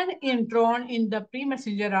and intron in the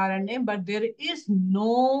pre-messenger RNA, but there is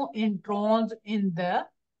no introns in the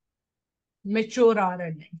mature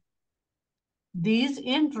RNA. These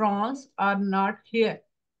introns are not here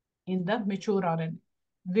in the mature RNA.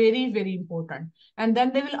 Very, very important. And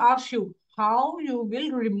then they will ask you how you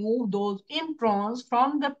will remove those introns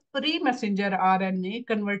from the pre-messenger RNA,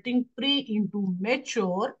 converting pre into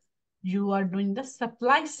mature. You are doing the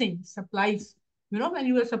splicing. Splice. You know, when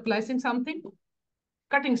you are splicing something,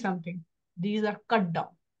 cutting something, these are cut down.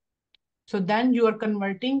 So then you are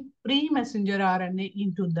converting pre-messenger RNA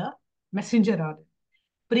into the messenger RNA.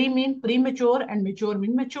 Pre mean premature and mature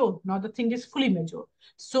mean mature. Now the thing is fully mature.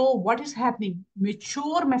 So what is happening?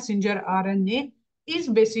 Mature messenger RNA is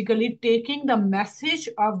basically taking the message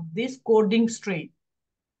of this coding strain.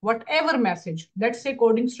 Whatever message, let's say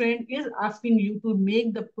coding strain is asking you to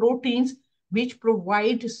make the proteins which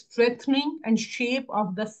provide strengthening and shape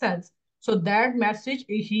of the cells. So that message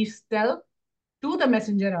is tell to the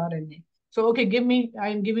messenger RNA. So, okay,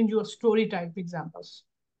 I'm giving you a story type examples.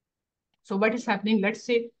 So what is happening? Let's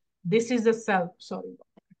say this is the cell, sorry.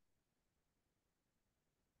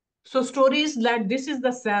 So stories like this is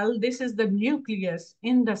the cell, this is the nucleus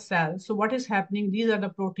in the cell. So what is happening? These are the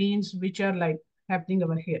proteins which are like happening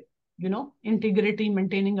over here. Integrity,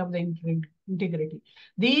 maintaining of the integrity.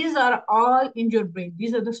 These are all in your brain.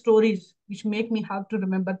 These are the stories which make me have to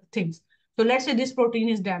remember the things. So let's say this protein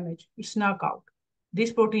is damaged, it's snuck out.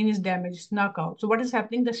 This protein is damaged, snuck out. So what is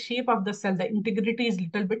happening? The shape of the cell, the integrity is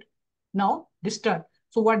little bit now disturbed.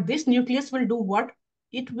 So what this nucleus will do, what?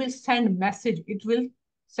 It will send message. It will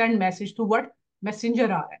send message to what? Messenger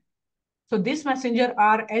RNA. So this messenger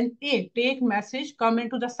RNA take message, come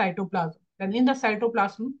into the cytoplasm. Then in the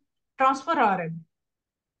cytoplasm, transfer RNA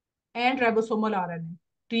and ribosomal RNA,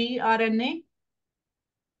 tRNA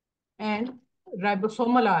and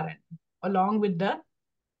ribosomal RNA, along with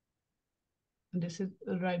this is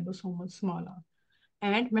ribosomal small r,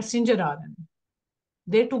 and messenger RNA.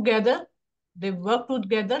 They together, they work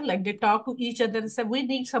together, like they talk to each other and say, we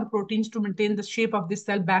need some proteins to maintain the shape of this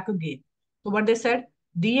cell back again. So what they said,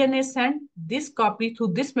 DNA send this copy to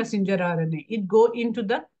this messenger RNA. It go into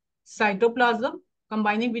the cytoplasm,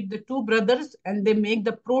 combining with the two brothers, and they make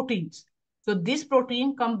the proteins. So this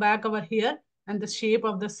protein come back over here, and the shape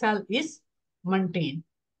of the cell is maintained.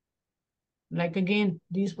 Like again,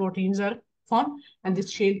 these proteins are formed, and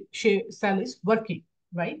this cell is working,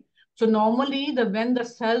 right? So normally, when the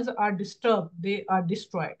cells are disturbed, they are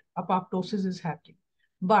destroyed. Apoptosis is happening.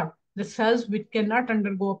 But the cells which cannot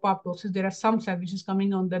undergo apoptosis, there are some cells which is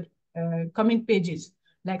coming on the coming pages,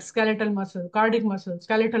 like skeletal muscle, cardiac muscle,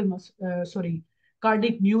 skeletal muscle,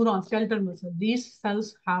 cardiac neuron, skeletal muscle. These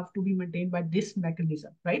cells have to be maintained by this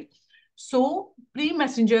mechanism, right? So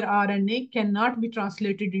pre-messenger RNA cannot be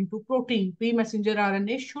translated into protein. Pre-messenger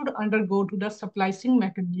RNA should undergo to the splicing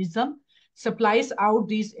mechanism, splice out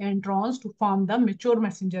these introns to form the mature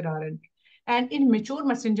messenger RNA. And in mature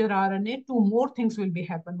messenger RNA, two more things will be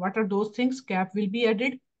happen. What are those things? Cap will be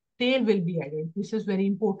added, tail will be added. This is very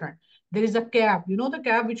important. There is a cap, the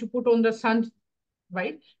cap which you put on the sun,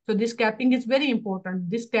 right? So this capping is very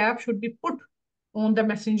important. This cap should be put on the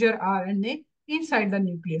messenger RNA inside the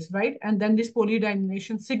nucleus, right? And then this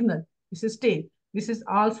polydynamation signal, this is tail. This is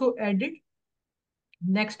also added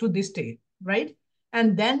next to this tail, right?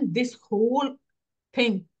 And then this whole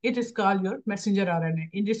thing, it is called your messenger RNA.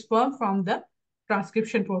 It is formed from the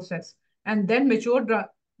transcription process. And then mature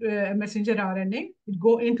messenger RNA, it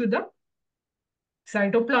go into the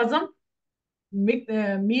cytoplasm,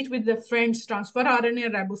 meet with the friends, transfer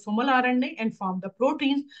RNA, ribosomal RNA, and form the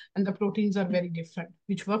proteins. And the proteins are very different,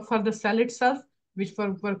 which work for the cell itself, which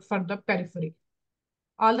work for the periphery.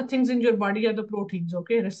 All the things in your body are the proteins,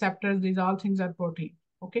 okay? Receptors, these all things are protein,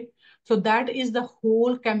 okay? So that is the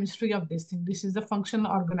whole chemistry of this thing. This is the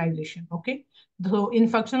functional organization, okay? So in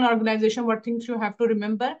functional organization, what things you have to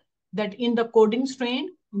remember? That in the coding strand,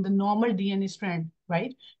 in the normal DNA strand,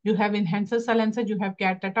 right? You have enhancer silencer, you have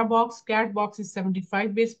cat tata box. Cat box is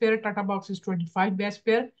 75 base pair, tata box is 25 base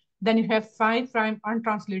pair. Then you have 5'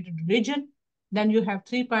 untranslated region. Then you have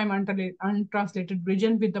 3' untranslated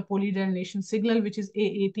region with the polydynamation signal, which is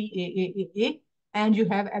AAT, AAAA. And you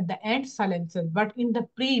have at the end silencer. But in the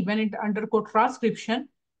when it undergo transcription,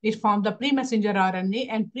 it forms the pre-messenger RNA,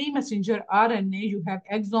 and pre-messenger RNA, you have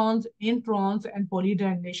exons, introns, and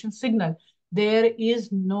polydynamation signal. There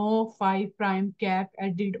is no 5' cap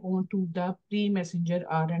added onto the pre-messenger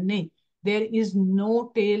RNA. There is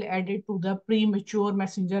no tail added to the premature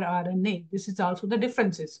messenger RNA. This is also the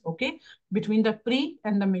differences, okay, between the pre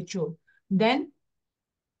and the mature. Then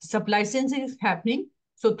splicing is happening.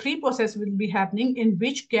 So three processes will be happening in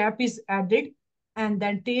which cap is added, and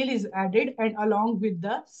then tail is added, and along with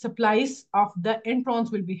the splice of the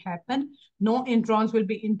introns will be happen. No introns will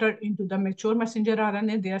be entered into the mature messenger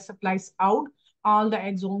RNA. They are spliced out. All the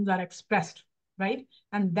exons are expressed, right?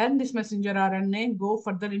 And then this messenger RNA go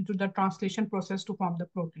further into the translation process to form the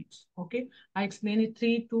proteins, okay? I explain it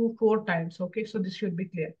 3 to 4 times, okay? So this should be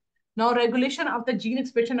clear. Now, regulation of the gene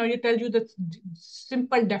expression, now you tell you the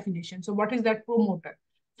simple definition. So what is that promoter?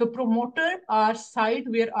 So promoter are site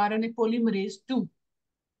where RNA polymerase 2,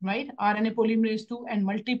 right? RNA polymerase 2 and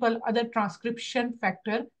multiple other transcription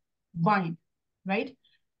factor bind, right?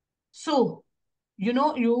 So, you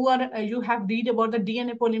have read about the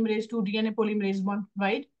DNA polymerase 2, DNA polymerase 1,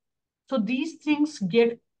 right? So these things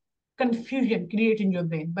get confusion create in your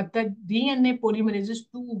brain. But the DNA polymerases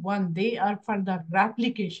 2, 1, they are for the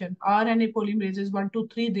replication. RNA polymerases 1, 2,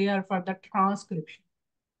 3, they are for the transcription.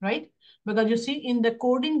 right? Because you see, in the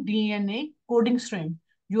coding DNA coding stream,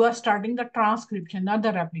 you are starting the transcription, not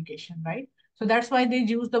the replication, right? So that's why they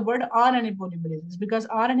use the word RNA polymerases, because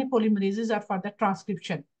RNA polymerases are for the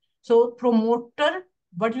transcription. So promoter,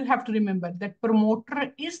 what you have to remember, that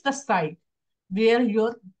promoter is the site where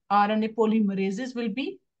your RNA polymerases will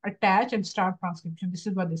be attached and start transcription. This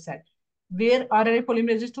is what they said. Where RNA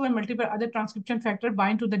polymerases 2 and multiple other transcription factors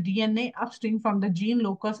bind to the DNA upstream from the gene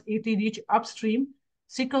locus, it reach upstream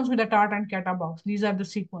sequence with the TART and CATA box. These are the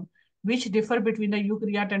sequence which differ between the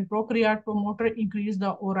eukaryote and prokaryote. Promoter increase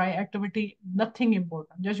the ORI activity, nothing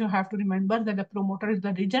important. Just you have to remember that the promoter is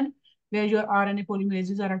the region where your RNA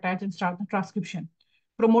polymerases are attached and start the transcription.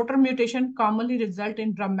 Promoter mutation commonly result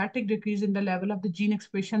in dramatic decrease in the level of the gene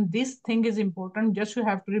expression. This thing is important. Just you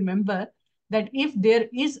have to remember that if there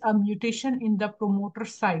is a mutation in the promoter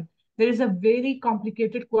site, there is a very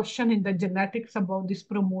complicated question in the genetics about this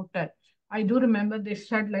promoter. I do remember they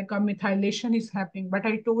said like a methylation is happening, but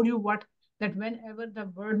I told you what, that whenever the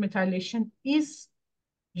word methylation is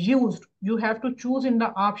used, you have to choose in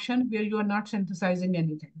the option where you are not synthesizing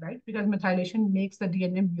anything, right? Because methylation makes the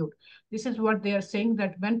DNA mute. This is what they are saying,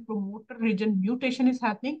 that when promoter region mutation is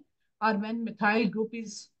happening, or when methyl group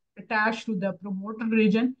is attached to the promoter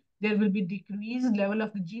region, there will be decreased level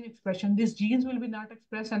of the gene expression. These genes will be not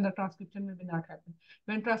expressed and the transcription will be not happen.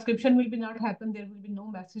 When transcription will be not happen, there will be no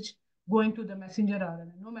message going to the messenger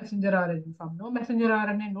RNA, no messenger RNA form, no messenger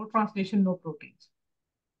RNA, no translation, no proteins.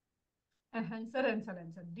 Enhancer and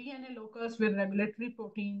silencer. DNA locus where regulatory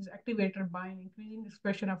proteins, activator bind, increasing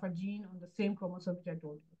expression of a gene on the same chromosome which I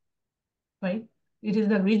told you, right? It is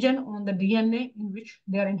the region on the DNA in which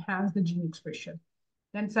they are enhanced the gene expression.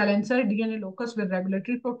 Then silencer, DNA locus where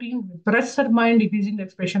regulatory protein repressor bind, decreasing the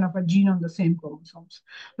expression of a gene on the same chromosomes.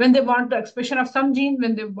 When they want the expression of some gene,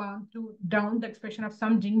 when they want to down the expression of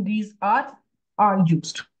some gene, these are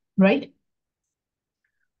used, right?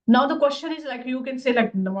 Now the question is like, you can say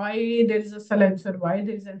like, why there is a silencer, why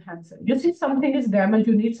there is an enhancer. You see something is damaged,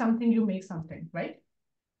 you need something, you make something, right?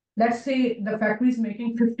 Let's say the factory is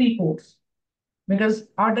making 50 coats because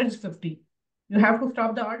order is 50. You have to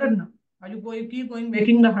stop the order now. Or you keep going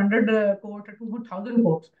making the 100 coat or 2,000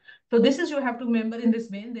 coats. So this is, you have to remember in this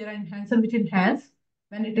vein, there are enhancer which enhance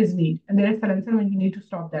when it is need, and there is silencer when you need to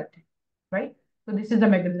stop that thing, right? So this is the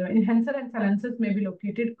mechanism. Enhancer and silencers may be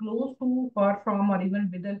located close to, far from, or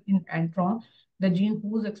even within in antron, the gene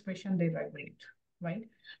whose expression they regulate, right?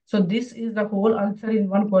 So this is the whole answer in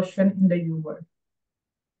one question in the U word.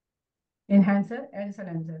 Enhancer and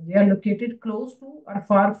silencer. They are located close to or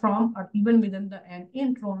far from or even within the an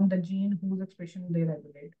intron, the gene whose expression they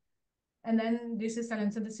regulate. And then this is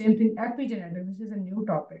silencer, the same thing, epigenetics. This is a new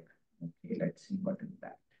topic. Okay, let's see what is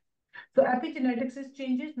that. So epigenetics is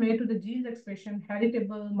changes made to the gene's expression,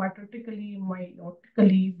 heritable, mitotically,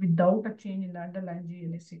 meiotically, without a change in the underlying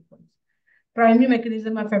DNA sequence. Primary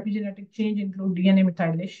mechanism of epigenetic change include DNA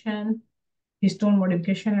methylation, histone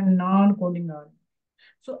modification, and non-coding RNA.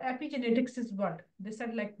 So epigenetics is what? They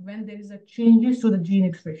said like when there is a changes to the gene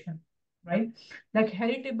expression, right? Like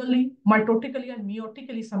heritably, mitotically, and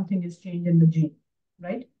meiotically something is changed in the gene,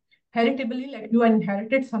 right? Heritably, like you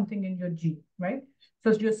inherited something in your gene, right?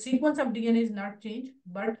 So your sequence of DNA is not changed,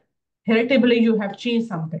 but heritably you have changed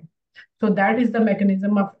something. So that is the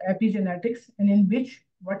mechanism of epigenetics, and in which,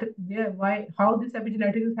 what, where, why, how this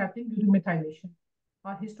epigenetics is happening due to methylation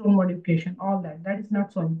or histone modification, all that. That is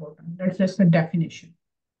not so important. That's just a definition.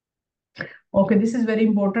 Okay, this is very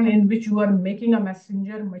important, in which you are making a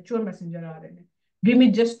messenger, mature messenger RNA. Give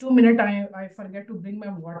me just 2 minutes. I forget to bring my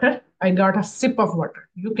water. I got a sip of water.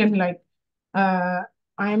 You can like,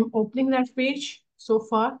 I'm opening that page so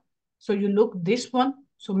far. So you look this one.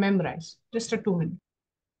 So memorize. Just a 2 minutes.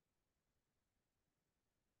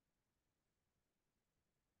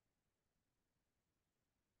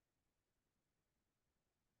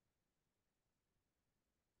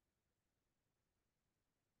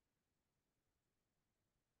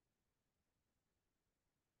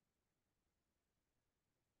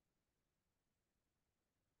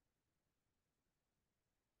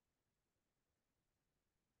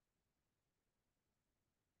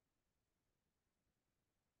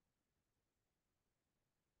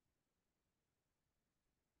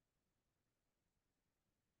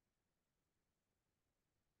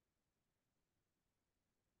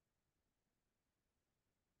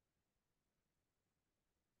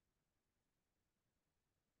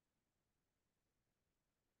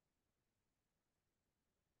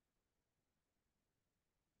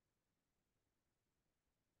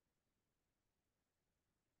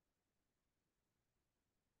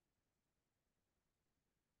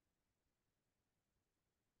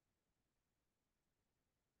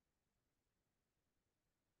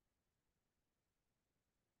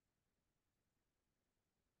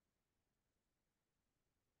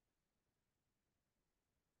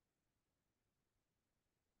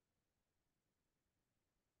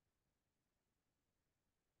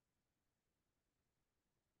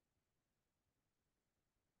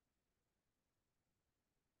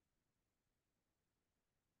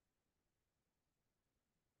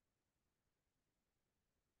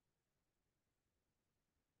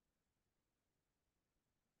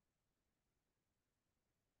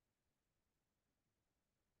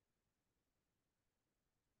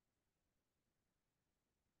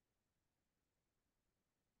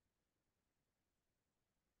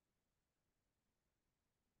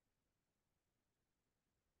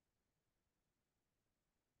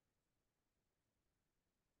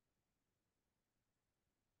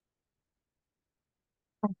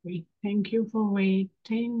 Okay, thank you for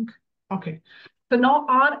waiting. Okay, so now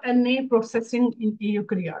RNA processing in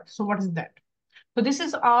eukaryote. So what is that? So this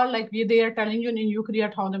is all like they are telling you in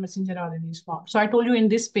eukaryote how the messenger RNA is formed. So I told you in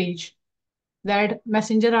this page that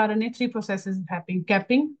messenger RNA, three processes happening: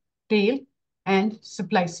 capping, tail, and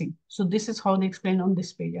splicing. So this is how they explain on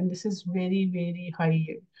this page, and this is very, very high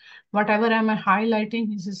yield. Whatever I'm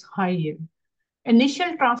highlighting, this is high yield.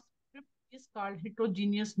 Initial transcript is called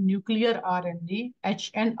heterogeneous nuclear RNA,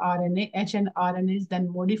 hnRNA. hnRNA is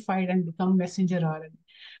then modified and become messenger RNA.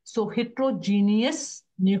 So heterogeneous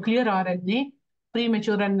nuclear RNA,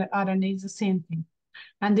 premature RNA is the same thing.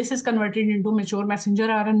 And this is converted into mature messenger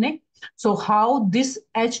RNA. So how this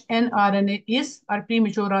hnRNA is, or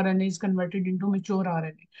premature RNA is converted into mature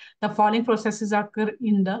RNA. The following processes occur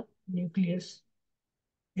in the nucleus.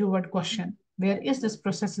 Your word question. Where is this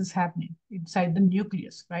process is happening? Inside the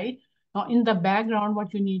nucleus, right? Now, in the background,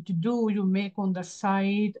 what you need to do, you make on the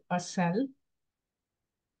side a cell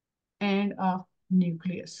and a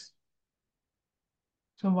nucleus.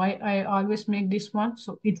 So why I always make this one?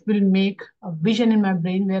 So it will make a vision in my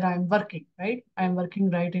brain where I'm working, right? I'm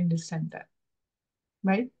working right in this center,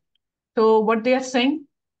 right? So what they are saying,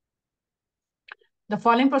 the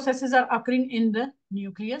following processes are occurring in the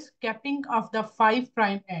nucleus: capping of the 5'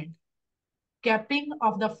 end, capping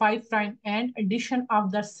of the 5' end, addition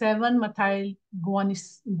of the 7-methyl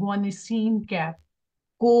guanosine cap,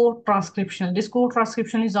 co-transcription. This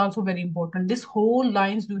co-transcription is also very important. This whole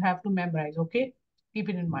lines you have to memorize, okay? Keep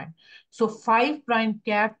it in mind. So 5'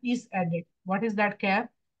 cap is added. What is that cap?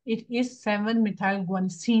 It is 7-methyl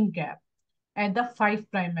guanosine cap at the 5'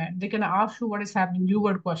 end. They can ask you what is happening. You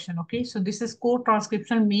word question, okay? So this is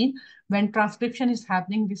co-transcription mean when transcription is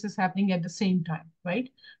happening, this is happening at the same time, right?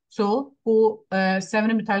 So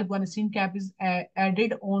 7-methyl guanosine cap is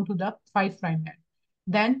added onto the 5' end.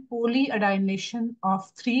 Then polyadenylation of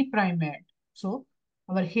 3' end. So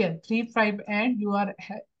over here, 3' end, you are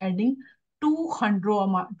adding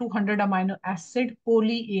 200 amino acid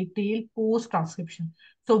poly A tail post transcription.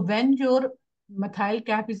 So when your methyl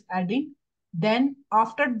cap is adding, then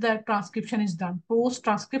after the transcription is done,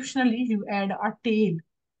 post-transcriptionally, you add a tail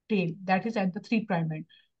that is at the 3' end.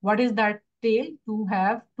 What is that tail? To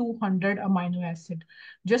have 200 amino acid.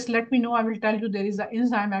 Just let me know. I will tell you there is an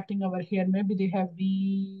enzyme acting over here. Maybe they have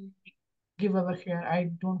give over here. I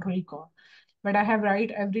don't recall. But I have write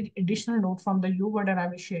every additional note from the U word and I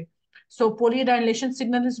will share. So polyadenylation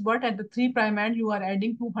signal is what? At the 3' end, you are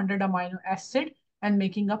adding 200 amino acid and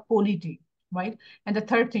making a poly T, right? And the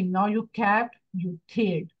third thing, now you capped, you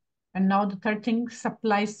tailed. And now the third thing,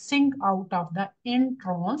 splicing out of the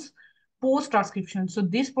introns post-transcription. So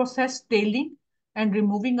this process, tailing and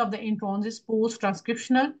removing of the introns, is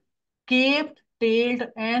post-transcriptional. Capped, tailed,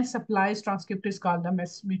 and spliced transcript is called the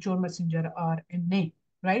mature messenger RNA,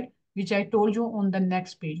 right? Which I told you on the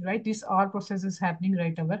next page, right? This all process is happening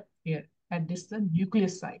right over here at this the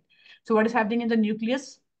nucleus site. So what is happening in the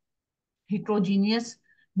nucleus? Heterogeneous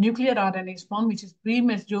nuclear RNA is formed, which is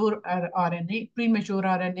premature RNA. Premature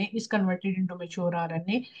RNA is converted into mature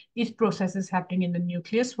RNA. Each process is happening in the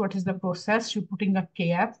nucleus. What is the process? You're putting a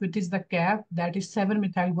cap, which is the cap that is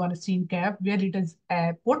 7-methyl guanosine cap, where it is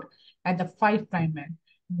put at the 5' end.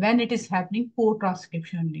 When it is happening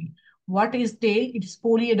co-transcriptionally. What is tail? It is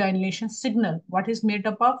polyadenylation signal. What is made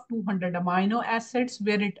up of 200 amino acids,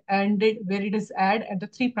 where it ended, where it is added at the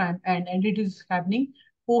 3' end, and it is happening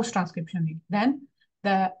post-transcriptionally. Then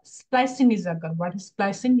the splicing is occur. What is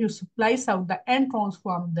splicing? You splice out the introns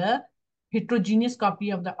from the heterogeneous copy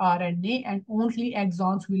of the RNA, and only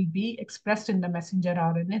exons will be expressed in the messenger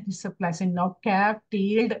RNA. This splicing now cap,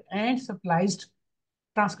 tailed, and spliced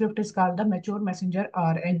transcript is called the mature messenger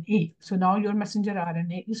RNA. So now your messenger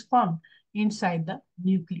RNA is formed inside the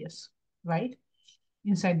nucleus, right?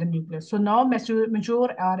 Inside the nucleus. So now mature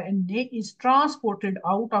RNA is transported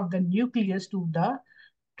out of the nucleus to the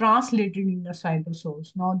translated in the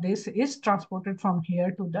cytosols. Now this is transported from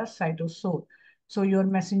here to the cytosol. So your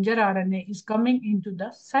messenger RNA is coming into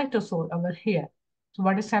the cytosol over here. So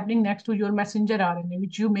what is happening next to your messenger RNA,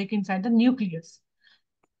 which you make inside the nucleus?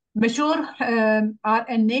 Mature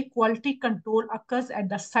RNA quality control occurs at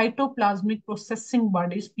the cytoplasmic processing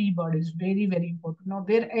bodies, P bodies, very, very important. Now,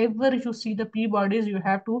 wherever you see the P bodies, you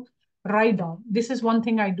have to write down. This is one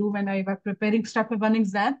thing I do when I was preparing step 1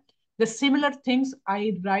 exam. The similar things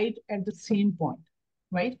I write at the same point,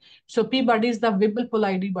 right? So P bodies, the Whipple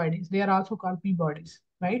polyD bodies, they are also called P bodies,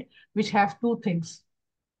 right? Which have two things,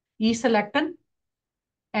 E-selectin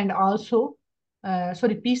and also,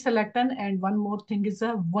 sorry, P-selectin, and one more thing is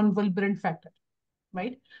a von Willebrand factor.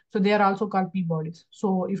 right? So they are also called P bodies.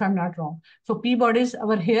 So if I'm not wrong. So P bodies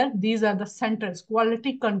over here, these are the centers,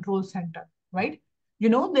 quality control center, right? You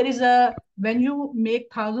know, there is a, when you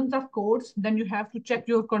make thousands of codes, then you have to check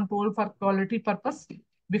your control for quality purpose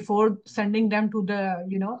before sending them to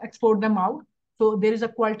the, export them out. So there is a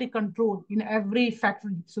quality control in every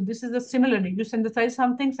factory. So this is a similarly, you synthesize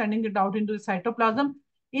something, sending it out into the cytoplasm.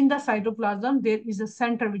 In the cytoplasm, there is a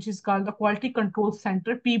center which is called the quality control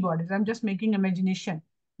center, P bodies. I'm just making imagination.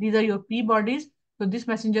 These are your P bodies. So this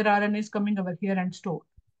messenger RNA is coming over here and stored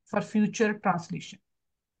for future translation,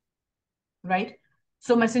 right?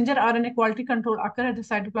 So messenger RNA quality control occur at the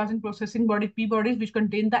cytoplasmic processing body P bodies, which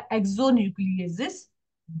contain the exonucleases,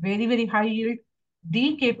 very, very high yield,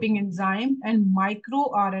 decaping enzyme, and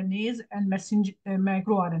microRNAs and messenger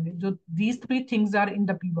microRNAs. So these three things are in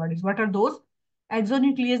the P bodies. What are those?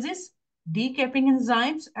 Exonucleases, decapping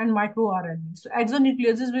enzymes, and microRNAs. So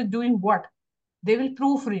exonucleases will doing what? They will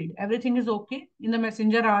proofread. Everything is okay in the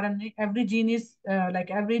messenger RNA. Every gene is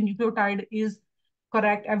like every nucleotide is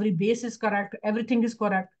correct, every base is correct, everything is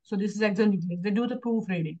correct. So this is exonuclease. They do the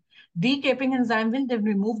proofreading. Decapping enzyme will they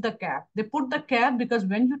remove the cap. They put the cap because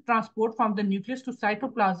when you transport from the nucleus to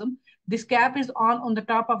cytoplasm, this cap is on the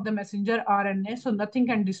top of the messenger RNA, so nothing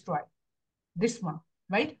can destroy this one,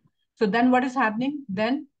 right? So then what is happening?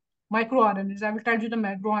 Then microRNAs. I will tell you the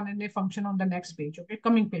microRNA function on the next page, okay?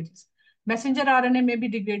 Coming pages. Messenger RNA may be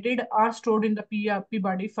degraded or stored in the P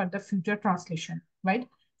body for the future translation, right?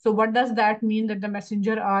 So what does that mean that the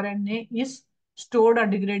messenger RNA is stored or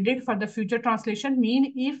degraded for the future translation?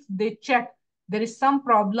 Mean if they check there is some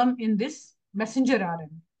problem in this messenger RNA,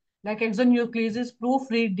 like exonucleases,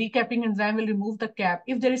 proofread, decapping enzyme will remove the cap.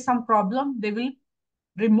 If there is some problem, they will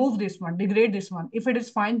remove this one, degrade this one. If it is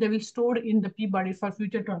fine, they will store in the P body for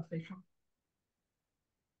future translation.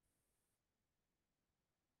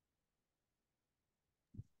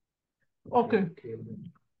 Okay.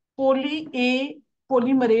 Poly A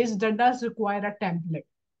polymerase that does require a template.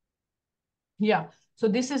 Yeah. So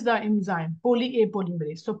this is the enzyme, poly A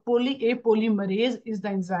polymerase. So poly A polymerase is the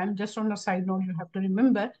enzyme. Just on a side note, you have to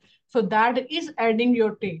remember. So that is adding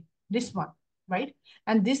your tail, this one, right?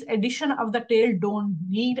 And this addition of the tail don't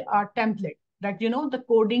need a template. Like, the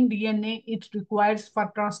coding DNA, it requires for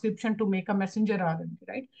transcription to make a messenger RNA,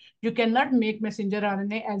 right? You cannot make messenger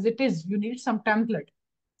RNA as it is. You need some template.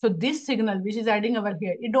 So this signal, which is adding over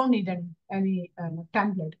here, it don't need any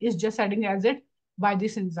template. It's just adding as it by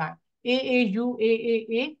this enzyme.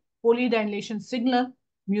 AAU, polyadenylation signal,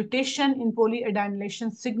 mutation in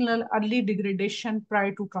polyadenylation signal, early degradation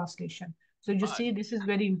prior to translation. So you see, this is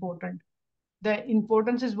very important. The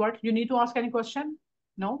importance is what? You need to ask any question?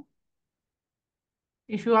 No?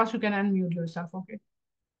 If you ask, you can unmute yourself, okay?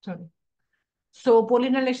 Sorry. So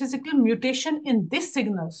polyadenylation signal mutation in these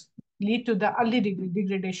signals lead to the early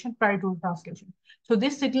degradation prior to translation. So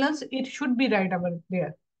these signals, it should be right over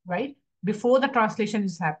there, right? Before the translation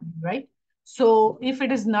is happening, right? So if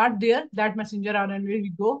it is not there, that messenger RNA will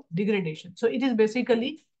go degradation. So it is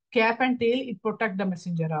basically cap and tail, it protect the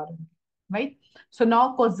messenger RNA, right? So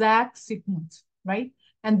now Kozak sequence, right?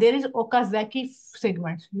 And there is Okazaki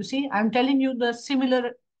segments. You see, I'm telling you the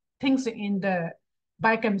similar things in the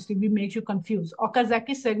biochemistry, we make you confused.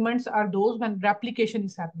 Okazaki segments are those when replication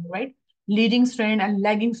is happening, right? Leading strain and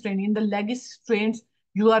lagging strain. In the lagging strains,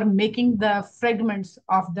 you are making the fragments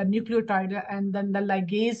of the nucleotide and then the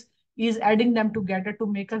ligase is adding them together to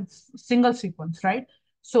make a single sequence, right?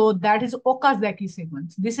 So that is Okazaki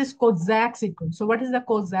sequence. This is Kozak sequence. So what is the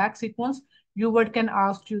Kozak sequence? You would can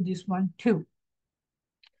ask you this one too.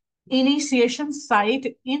 Initiation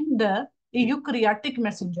site in the eukaryotic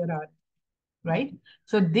messenger RNA, right?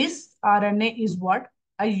 So this RNA is what?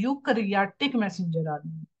 A eukaryotic messenger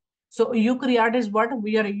RNA. So eukaryote is what?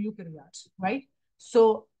 We are eukaryotes, right?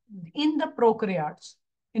 So in the prokaryotes,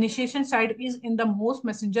 initiation site is in the most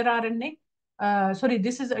messenger RNA. Sorry,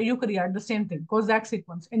 this is a eukaryote, the same thing, Kozak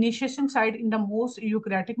sequence. Initiation site in the most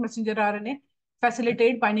eukaryotic messenger RNA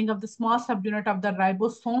facilitate binding of the small subunit of the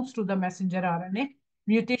ribosomes to the messenger RNA.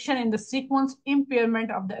 Mutation in the sequence, impairment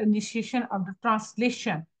of the initiation of the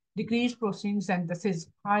translation, decreased protein synthesis,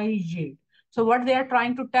 high yield. So what they are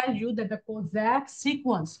trying to tell you that the Kozak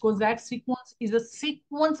sequence is a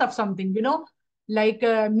sequence of something, like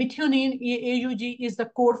methionine, AUG is the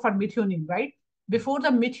code for methionine, right? Before the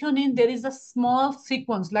methionine, there is a small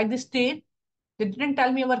sequence like this tape. They didn't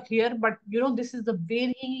tell me over here, but this is a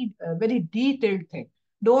very detailed thing.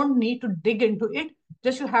 Don't need to dig into it.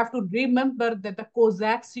 Just you have to remember that the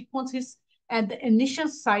Kozak sequence is at the initial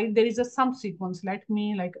site, there is a some sequence. Let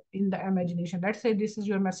me like in the imagination. Let's say this is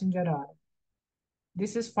your messenger RNA.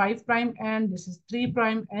 This is 5 prime end, this is 3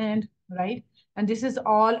 prime end, right? And this is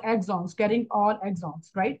all exons, carrying all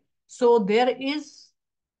exons, right? So there is,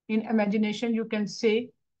 in imagination, you can say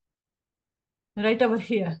right over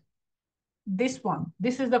here, this one,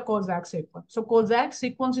 this is the Kozak sequence. So Kozak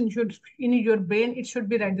sequence in your brain, it should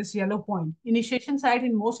be right, this yellow point. Initiation site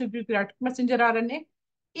in most eukaryotic messenger RNA,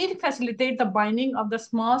 it facilitates the binding of the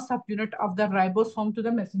small subunit of the ribosome to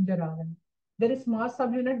the messenger RNA. There is small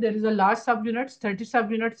subunit, there is a large subunit, 30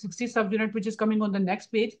 subunit, 60 subunit, which is coming on the next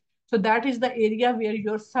page. So that is the area where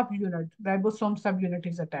your subunit, ribosome subunit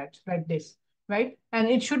is attached, like this, right? And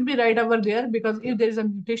it should be right over there because if there is a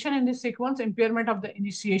mutation in this sequence, impairment of the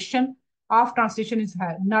initiation of translation is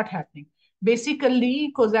not happening.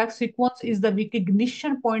 Basically, Kozak sequence is the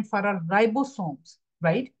recognition point for our ribosomes,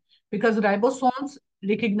 right? Because ribosomes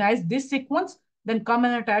recognize this sequence, then come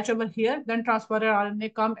and attach over here, then transfer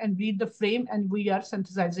RNA come and read the frame, and we are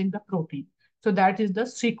synthesizing the protein. So that is the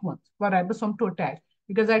sequence for ribosome to attach.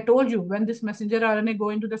 Because I told you, when this messenger RNA go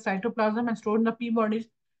into the cytoplasm and stored in the P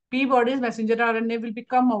bodies messenger RNA will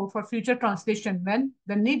become out for future translation when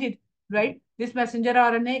needed, right? This messenger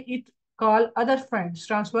RNA, it call other friends,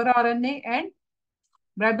 transfer RNA and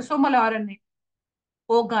ribosomal RNA.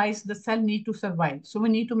 Oh, guys, the cell need to survive. So we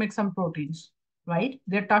need to make some proteins, right?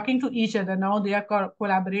 They're talking to each other. Now they are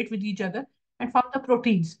collaborate with each other and form the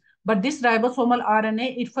proteins. But this ribosomal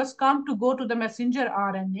RNA, it first come to go to the messenger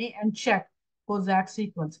RNA and check Kozak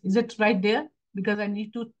sequence. Is it right there? Because I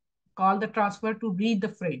need to call the transfer to read the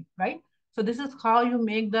frame, right? So this is how you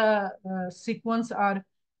make the sequence or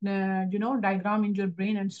diagram in your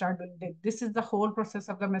brain and start doing it. This is the whole process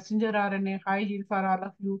of the messenger RNA. High yield for all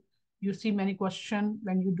of you. You see many questions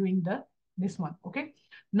when you're doing this one, okay?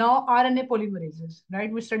 Now RNA polymerases,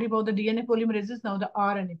 right? We study about the DNA polymerases, now the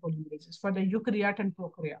RNA polymerases for the eukaryote and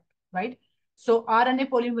prokaryote, right? So RNA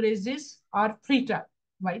polymerases are three types,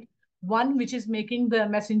 right? One which is making the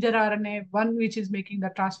messenger RNA, one which is making the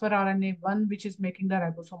transfer RNA, one which is making the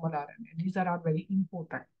ribosomal RNA. These are all very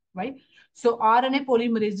important, right? So RNA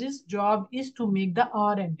polymerases job is to make the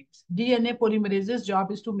RNAs. DNA polymerases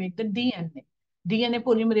job is to make the DNA. DNA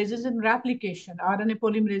polymerases in replication, RNA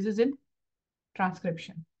polymerases in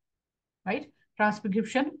transcription, right?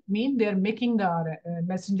 Transcription mean they're making the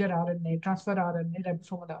messenger RNA, transfer RNA,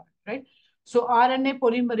 ribosomal RNA, right? So RNA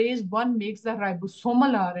polymerase 1 makes the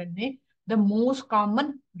ribosomal RNA the most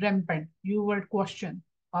common rampant. You were question.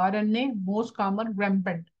 RNA most common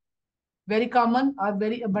rampant. Very common or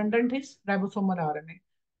very abundant is ribosomal RNA.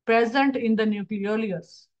 Present in the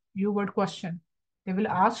nucleolus, you would question. They will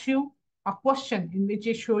ask you a question in which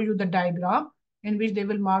they show you the diagram in which they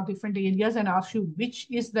will mark different areas and ask you which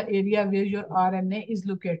is the area where your RNA is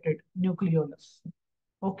located, nucleolus.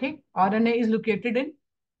 Okay, RNA is located in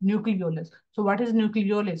nucleolus. So what is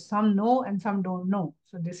nucleolus? Some know and some don't know.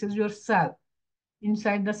 So this is your cell.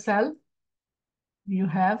 Inside the cell, you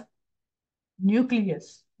have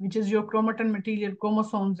nucleus, which is your chromatin material,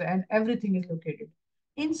 chromosomes, and everything is located.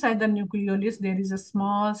 Inside the nucleolus, there is a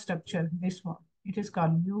small structure, this one. It is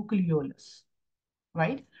called nucleolus,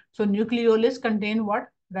 right? So nucleolus contain what?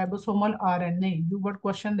 Ribosomal RNA. You what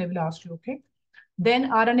question they will ask you, okay? Then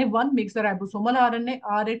RNA1 makes the ribosomal RNA,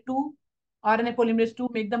 RNA2, RNA polymerase 2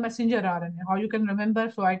 make the messenger RNA. How you can remember?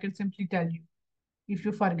 So I can simply tell you if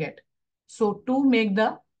you forget. So 2 make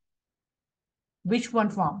the which one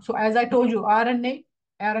form? So as I told you, RNAs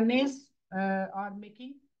are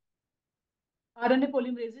making, RNA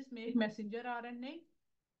polymerases make messenger RNA,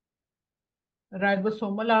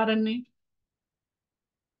 ribosomal RNA,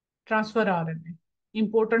 transfer RNA.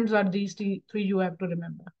 Importance are these three you have to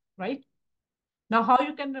remember, right? Now, how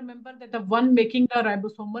you can remember that the one making the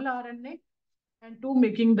ribosomal RNA and two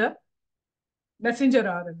making the messenger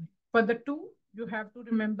RNA. For the two, you have to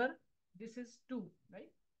remember this is two, right?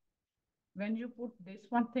 When you put this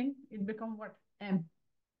one thing, it become what? M.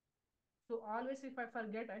 So always if I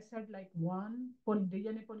forget, I said like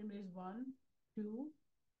DNA polymerase 1, 2,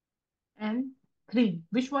 and 3.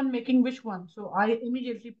 Which one making which one? So I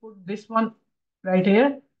immediately put this one right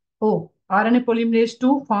here. Oh, RNA polymerase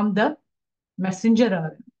 2 form the messenger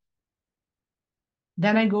RNA.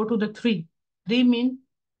 Then I go to the 3. 3 mean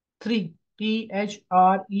 3.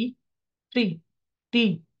 THRE 3.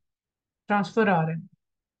 T. Transfer RNA.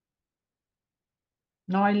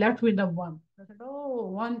 Now I left with the 1. I said, oh,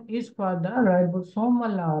 1 is for the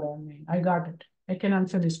ribosomal RNA. I got it. I can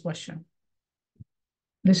answer this question.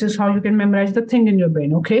 This is how you can memorize the thing in your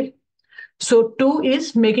brain, okay? So 2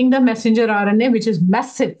 is making the messenger RNA, which is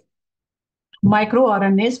massive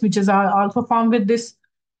microRNAs, which is also formed with this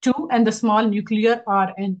Two, and the small nuclear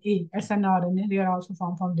RNA, snRNA, they are also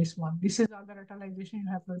formed from this one. This is all the reticulation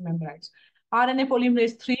you have to memorize. RNA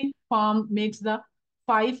polymerase 3 form makes the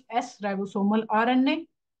 5S ribosomal RNA,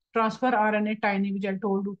 transfer RNA tiny, which I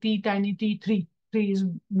told you, T tiny, T3. 3 is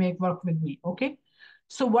make work with me, okay?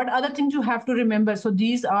 So what other things you have to remember? So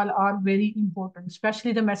these all are very important,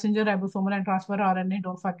 especially the messenger ribosomal and transfer RNA.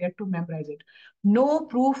 Don't forget to memorize it. No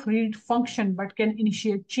proofread function, but can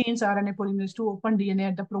initiate chains RNA polymerase to open DNA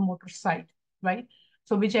at the promoter site, right?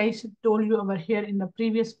 So which I told you over here in the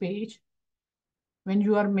previous page, when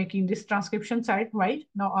you are making this transcription site, right?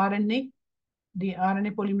 Now the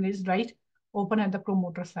RNA polymerase, right, open at the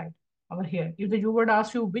promoter site over here. If you would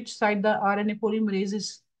ask you which side the RNA polymerase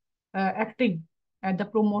is acting, at the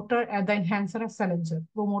promoter, at the enhancer, or silencer,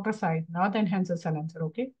 promoter side, not the enhancer, silencer,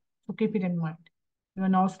 okay? So keep it in mind. You are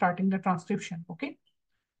now starting the transcription, okay?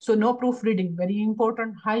 So no proofreading, very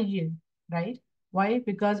important, high yield, right? Why?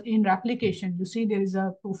 Because in replication, you see there is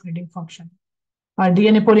a proofreading function.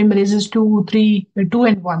 DNA polymerase is 2, 3, 2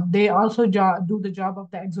 and 1. They also do the job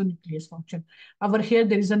of the exonuclease function. Over here,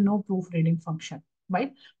 there is a no proofreading function,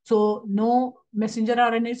 right? So no messenger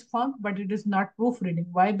RNA is formed, but it is not proofreading.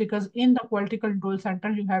 Why? Because in the quality control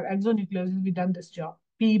center, you have exonucleases. We done this job.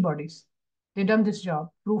 P bodies. They done this job,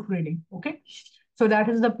 proofreading. Okay. So that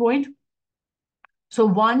is the point. So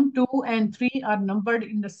 1, 2, and 3 are numbered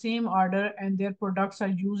in the same order, and their products are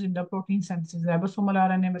used in the protein synthesis, ribosomal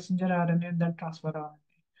RNA, messenger RNA, and then transfer RNA.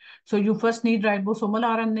 So you first need ribosomal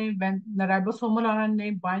RNA. When the ribosomal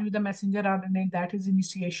RNA bind with the messenger RNA, that is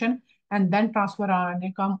initiation, and then transfer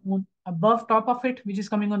RNA come on above top of it, which is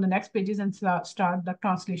coming on the next pages, and start the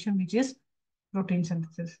translation, which is protein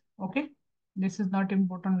synthesis. Okay, this is not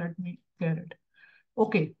important. Let me clear it.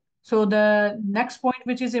 Okay, so the next point,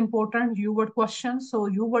 which is important, U-word question. So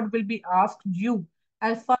U-word will be asked you.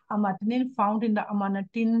 Alpha amatinin found in the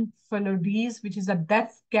amanitin phalloides, which is a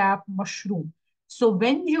death cap mushroom. So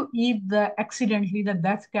when you eat accidentally the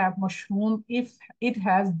death cap mushroom, if it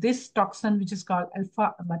has this toxin, which is called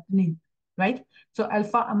alpha amatinin, right? So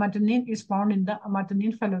alpha amatinin is found in the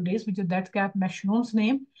amatinin phalloides, which is death cap mushroom's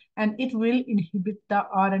name, and it will inhibit the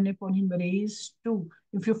RNA polymerase 2.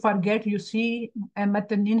 If you forget, you see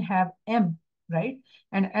methionine have M, right?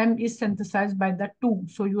 And M is synthesized by the 2.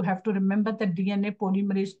 So you have to remember that DNA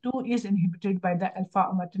polymerase 2 is inhibited by the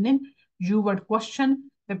alpha-methionine. You word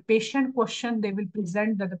question, the patient question, they will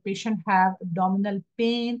present that the patient have abdominal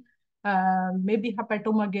pain, maybe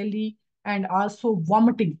hepatomegaly, and also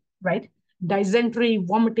vomiting, right? Dysentery,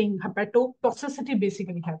 vomiting, hepatotoxicity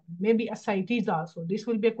basically happen. Maybe ascites also. This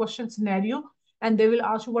will be a question scenario, and they will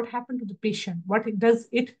ask you what happened to the patient, what does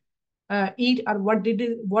it eat, or what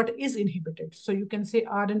is inhibited. So you can say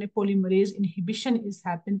RNA polymerase inhibition is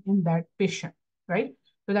happened in that patient, right?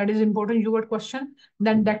 So that is important keyword question.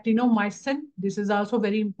 Then dactinomycin, this is also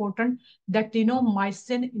very important.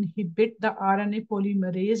 Dactinomycin inhibit the RNA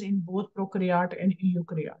polymerase in both prokaryote and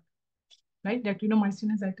eukaryote, right?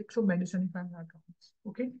 Dactinomycin is medicine, if I'm not wrong.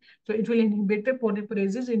 Okay, so it will inhibit the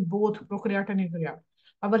polymerases in both prokaryote and eukaryote.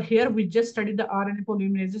 Over here, we just studied the RNA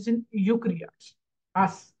polymerases in eukaryotes,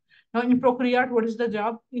 us. Now, in prokaryote, what is the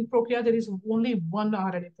job? In prokaryote, there is only one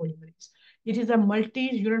RNA polymerase. It is a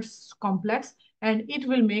multi-unit complex, and it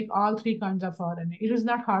will make all three kinds of RNA. It is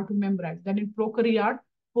not hard to memorize. Then in prokaryote,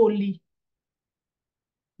 poly,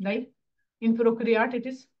 right? In prokaryote, it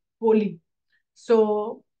is poly.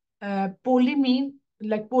 So poly mean,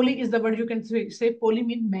 like poly is the word you can say poly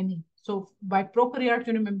mean many. So by prokaryote,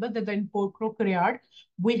 you remember that in prokaryote,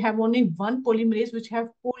 we have only one polymerase which have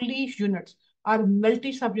poly units or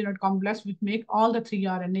multi-subunit complex which make all the three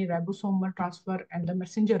RNA, ribosomal transfer, and the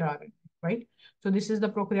messenger RNA, right? So this is the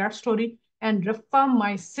prokaryote story. And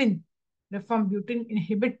rifampicin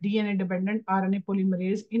inhibit DNA-dependent RNA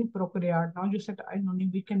polymerase in prokaryote. Now you said, I don't know,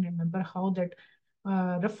 we can remember how that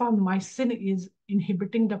rapamycin is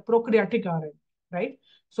inhibiting the prokaryotic RNA, right?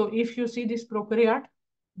 So if you see this prokaryote,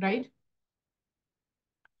 right?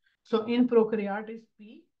 So in prokaryote is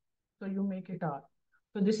P, so you make it R.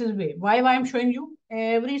 So this is way. Why I'm showing you?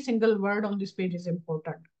 Every single word on this page is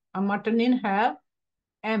important. Amatinin have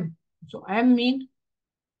M. So M mean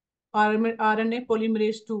RNA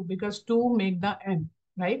polymerase 2 because 2 make the M,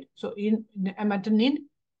 right? So in amatinin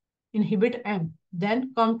inhibit M.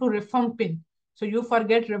 Then come to rifampin. So you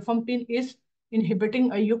forget rifampin is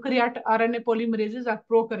inhibiting a eukaryote RNA polymerases or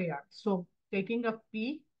prokaryote. So taking a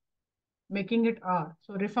P, making it R.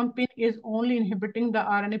 So rifampin is only inhibiting the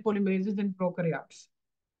RNA polymerases in prokaryotes.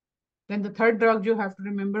 Then the third drug you have to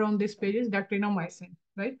remember on this page is dactinomycin,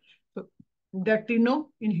 right? So dactino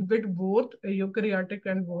inhibit both eukaryotic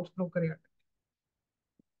and both prokaryotic.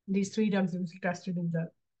 These three drugs will be tested in the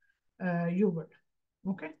U-word.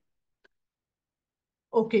 Okay.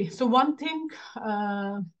 Okay. So one thing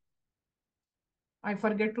I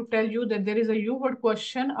forget to tell you that there is a U-word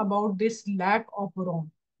question about this lack of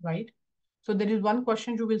boron, right? So there is one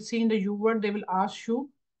question you will see in the U-word. They will ask you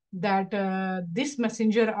that this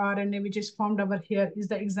messenger RNA, which is found over here, is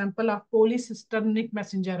the example of polycisternic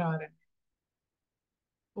messenger RNA.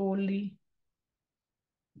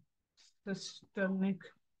 Polycisternic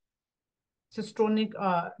cystonic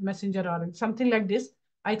messenger RNA, something like this.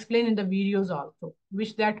 I explain in the videos also,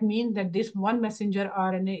 which that means that this one messenger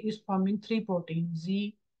RNA is forming three proteins,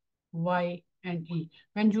 Z, Y, and E.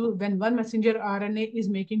 When one messenger RNA is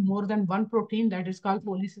making more than one protein, that is called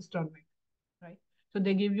polycisternic, right? So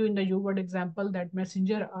they give you in the U-word example that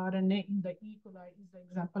messenger RNA in the E. coli is the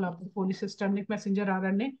example of the polycisternic messenger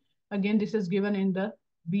RNA. Again, this is given in the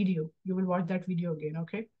video. You will watch that video again,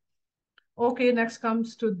 okay? Okay, next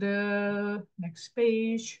comes to the next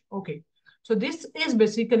page. Okay, so this is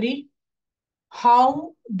basically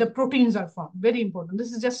how the proteins are formed. Very important.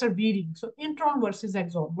 This is just a reading. So intron versus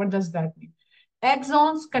exon. What does that mean?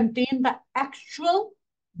 Exons contain the actual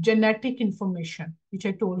genetic information, which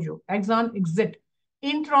I told you. Exon exit.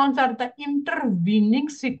 Introns are the intervening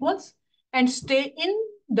sequence and stay in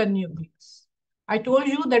the nucleus. I told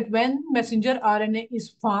you that when messenger RNA is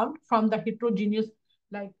formed from the heterogeneous,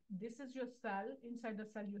 like this is your cell, inside the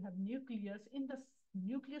cell you have nucleus, in the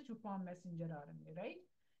nucleus you form messenger RNA, right?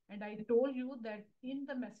 And I told you that in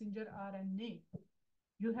the messenger RNA,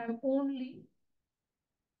 you have only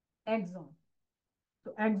exon.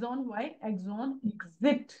 So exon, why? Exon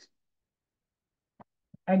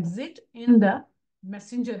exit in the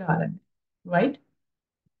messenger RNA, right?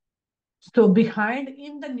 So behind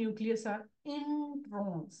in the nucleus are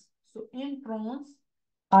introns. So introns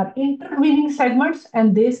are intervening segments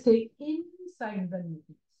and they stay inside the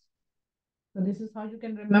nucleus. So this is how you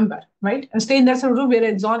can remember, right? And stay in that sort of where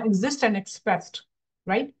exon exists and expressed,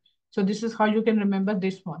 right? So this is how you can remember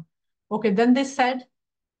this one. Okay, then they said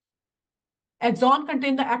exon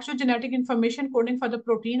contain the actual genetic information coding for the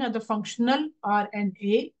protein or the functional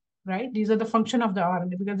RNA, right? These are the function of the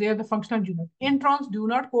RNA because they are the functional unit. Introns do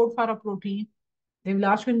not code for a protein. They will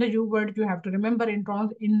ask you in the U word, you have to remember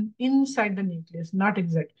introns inside the nucleus, not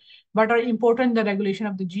exit, but are important in the regulation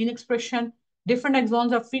of the gene expression. Different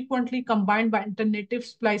exons are frequently combined by alternative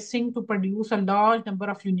splicing to produce a large number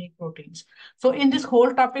of unique proteins. So in this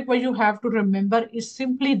whole topic, what you have to remember is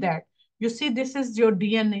simply that. You see, this is your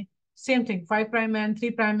DNA. Same thing, 5' and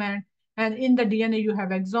 3' and in the DNA, you have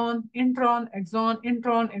exon, intron, exon,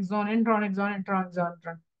 intron, exon, intron, exon, intron, exon,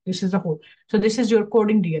 intron. This is the whole. So this is your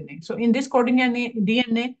coding DNA. So in this coding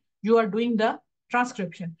DNA, you are doing the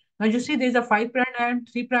transcription. Now you see there's a 5' and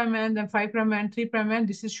 3' and then 5' and 3' and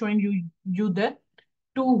this is showing you the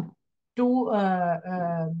two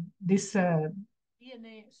this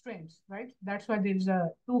DNA strands, right? That's why there is a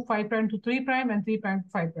 2 5' to 3' and 3' to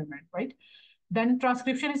 5', right? Then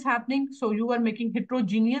transcription is happening. So you are making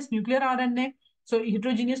heterogeneous nuclear RNA. So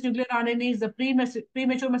heterogeneous nuclear RNA is the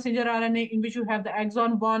premature messenger RNA in which you have the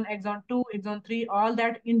exon 1, exon 2, exon 3, all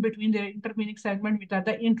that in between the intervening segment which are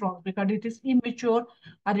the introns because it is immature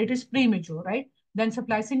or it is premature, right? Then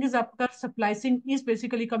splicing is up. Splicing is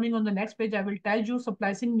basically coming on the next page. I will tell you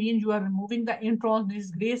splicing means you are removing the introns, this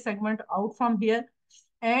gray segment out from here.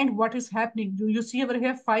 And what is happening? You see over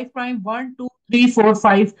here 5', 1, 2, 3, 4,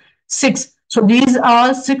 5, 6. So these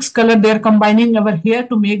are six color. They're combining over here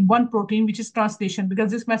to make one protein, which is translation.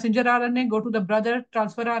 Because this messenger RNA go to the brother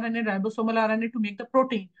transfer RNA, ribosomal RNA to make the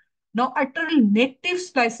protein. Now, alternative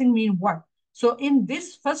splicing mean what? So in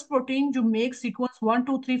this first protein, you make sequence 1,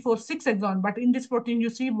 2, 3, 4, 6 exon. But in this protein, you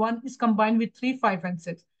see 1 is combined with 3, 5, and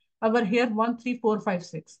 6. Over here, 1, 3, 4, 5,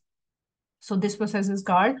 6. So this process is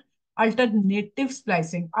called alternative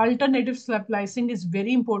splicing. Alternative splicing is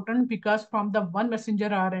very important because from the one messenger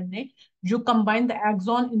RNA, you combine the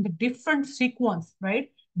exon in the different sequence, right?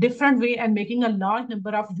 Different way and making a large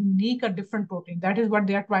number of unique or different protein. That is what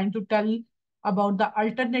they are trying to tell about the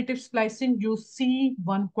alternative splicing. You see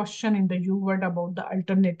one question in the U word about the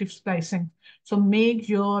alternative splicing. So make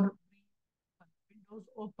your windows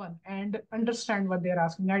open and understand what they're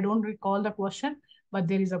asking. I don't recall the question, but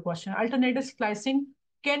there is a question. Alternative splicing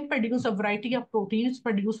can produce a variety of proteins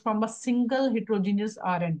produced from a single heterogeneous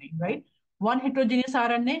RNA, right? One heterogeneous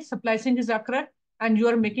RNA, splicing is occurred, and you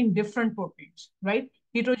are making different proteins, right?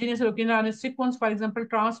 Heterogeneous RNA sequence, for example,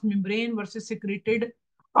 transmembrane versus secreted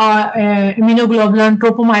immunoglobulin,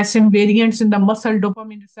 tropomyosin variants in the muscle,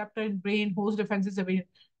 dopamine receptor in brain, host defenses.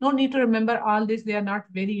 No need to remember all this. They are not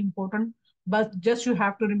very important. But just you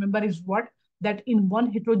have to remember is what? That in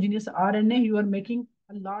one heterogeneous RNA, you are making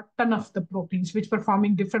a lot, ton of the proteins which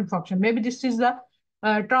performing different function. Maybe this is the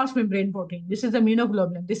transmembrane protein. This is the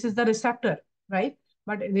immunoglobulin. This is the receptor, right?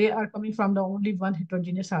 But they are coming from the only one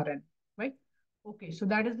heterogeneous RNA, right? Okay, so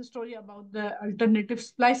that is the story about the alternative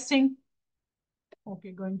splicing.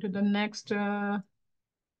 Okay, going to the next. Let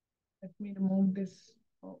me remove this.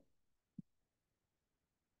 Oh,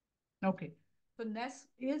 okay. So next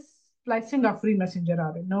is splicing of free messenger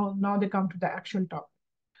RNA. Now they come to the actual topic.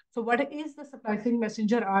 So what is the splicing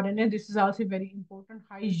messenger RNA? This is also very important,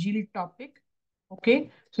 high yield topic. Okay,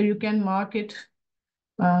 so you can mark it.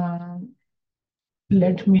 Um,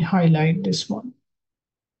 Let me highlight this one.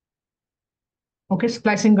 Okay,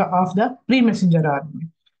 splicing of the pre-messenger RNA.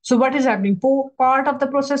 So what is happening? Part of the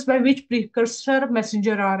process by which precursor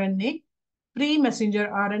messenger RNA, pre-messenger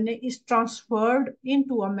RNA is transferred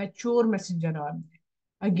into a mature messenger RNA.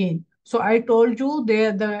 Again, so I told you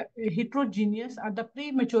there the heterogeneous or the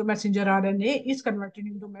premature messenger RNA is converted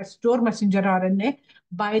into mature messenger RNA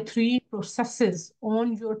by three processes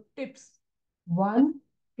on your tips. One,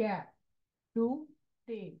 cap. Two,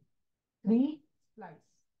 tail. Three, splice.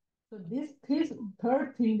 So this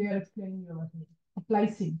third thing they are explaining over here,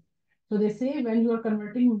 splicing. So they say when you are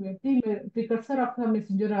converting precursor of the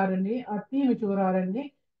messenger RNA or premature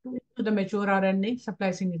RNA to the mature RNA,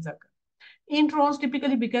 splicing is occurring. Introns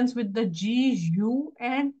typically begins with the GU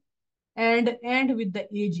and with the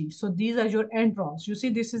AG. So these are your introns. You see,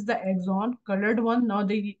 this is the exon, colored one. Now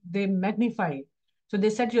they magnify it. So they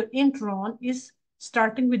said your intron is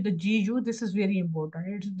starting with the GU. This is very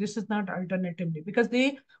important. This is not alternatively because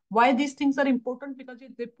why these things are important because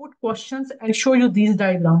they put questions and show you these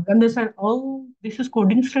diagrams. And they said, oh, this is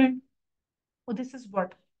coding strand. Oh, this is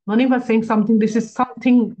what? Mani was saying something. This is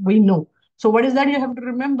something we know. So what is that? You have to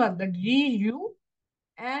remember that GU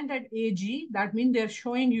and at AG, that means they're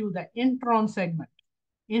showing you the intron segment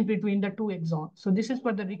in between the two exons. So this is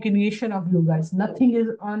for the recognition of you guys. Nothing is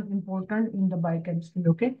unimportant in the biochemistry,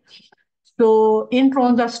 okay? So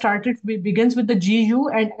introns are started, begins with the GU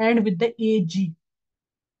and end with the AG.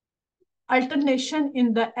 Alternation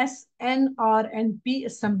in the SNRNP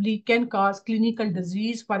assembly can cause clinical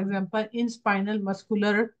disease. For example, in spinal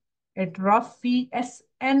muscular atrophy,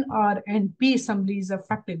 SNRNP assembly is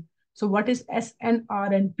affected. So what is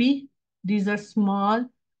SNRNP? These are small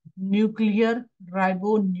nuclear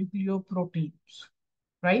ribonucleoproteins,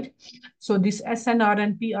 right? So this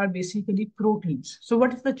SNRNP are basically proteins. So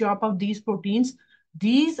what is the job of these proteins?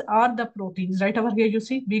 These are the proteins, right over here you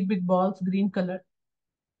see big balls, green color.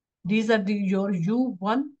 These are your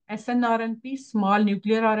U1 snRNP, small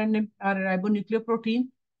nuclear RNA ribonucleoprotein,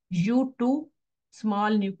 U2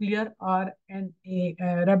 small nuclear RNA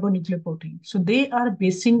ribonucleoprotein. So they are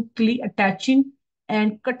basically attaching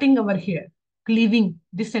and cutting over here, cleaving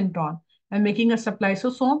this intron and making a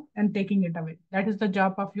spliceosome and taking it away. That is the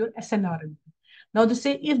job of your snRNP. Now they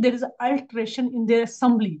say if there is an alteration in their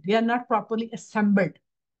assembly, they are not properly assembled,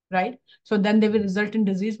 right? So then they will result in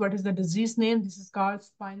disease. What is the disease name? This is called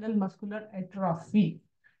spinal muscular atrophy.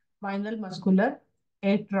 Spinal muscular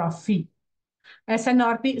atrophy.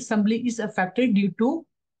 SNRP assembly is affected due to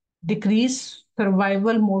decreased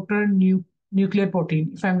survival motor nuclear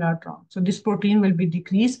protein, if I'm not wrong. So this protein will be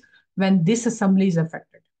decreased when this assembly is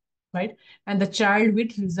affected, right? And the child will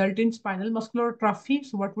result in spinal muscular atrophy.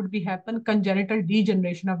 So what would be happen? Congenital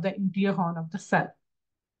degeneration of the interior horn of the cell,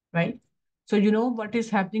 right? So you know what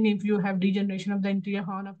is happening if you have degeneration of the interior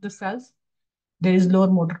horn of the cells? There is lower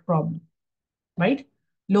motor problem, right?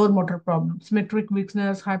 Lower motor problem, symmetric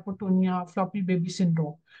weakness, hypotonia, floppy baby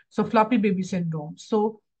syndrome. So floppy baby syndrome.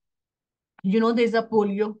 So you know there's a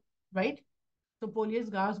polio, right? So polio is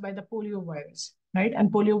caused by the polio virus, right? And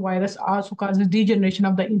polio virus also causes degeneration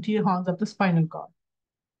of the interior horns of the spinal cord,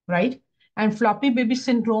 right? And floppy baby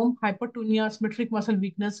syndrome, hypertonia, symmetric muscle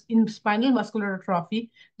weakness in spinal muscular atrophy,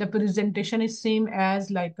 the presentation is same as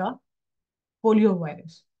like a polio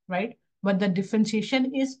virus, right? But the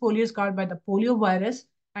differentiation is polio is caused by the polio virus.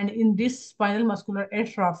 And in this spinal muscular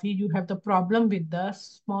atrophy, you have the problem with the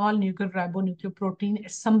small nuclear ribonucleoprotein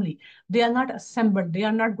assembly. They are not assembled. They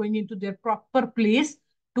are not going into their proper place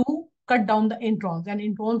to cut down the introns. And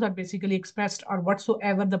introns are basically expressed or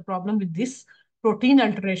whatsoever the problem with this protein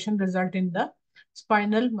alteration result in the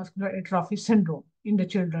spinal muscular atrophy syndrome in the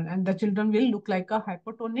children. And the children will look like a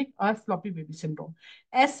hypotonic or floppy baby syndrome.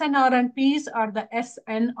 SNRNPs are the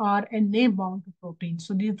snRNA bound to proteins.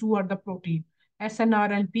 So these two are the protein.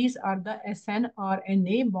 SNRNPs are the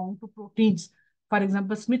snRNA bound to proteins. For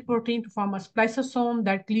example, Smith protein to form a spliceosome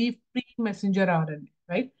that cleave pre-messenger RNA,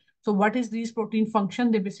 right? So what is these protein function?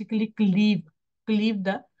 They basically cleave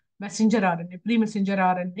the messenger RNA, pre-messenger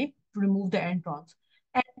RNA to remove the introns.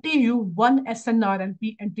 anti-U1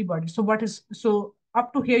 snRNP antibody. So what is, so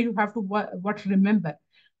up to here you have to what remember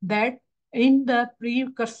that in the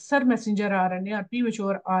precursor messenger RNA or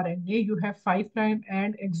premature RNA, you have 5'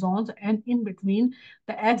 and exons, and in between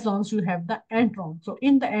the exons you have the introns. So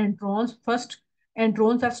in the introns, first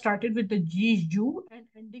introns are started with the GU and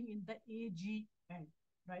ending in the AG end,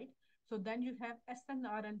 right? So then you have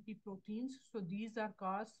snRNP proteins. So these are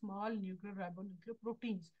called small nuclear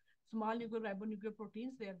ribonucleoproteins. Small nuclear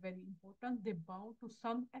ribonucleoproteins, they are very important. They bound to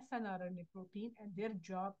some snRNA protein, and their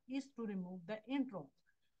job is to remove the introns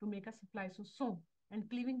to make a spliceosome and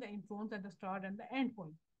cleaving the introns at the start and the end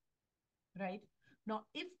point, right? Now,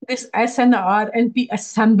 if this snRNP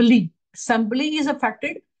assembly is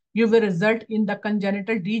affected, you will result in the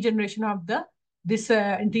congenital degeneration of the this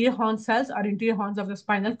anterior horn cells or anterior horns of the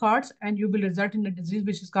spinal cords, and you will result in a disease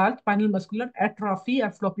which is called spinal muscular atrophy or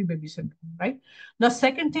floppy baby syndrome, right? The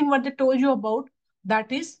second thing what they told you about,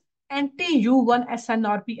 that is anti-U1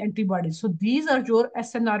 SNRP antibodies. So these are your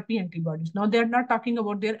SNRP antibodies. Now they're not talking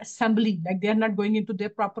about their assembly, like they're not going into their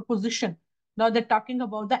proper position. Now they're talking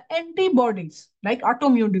about the antibodies, like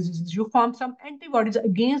autoimmune diseases. You form some antibodies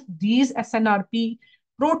against these SNRP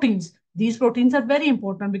proteins. These proteins are very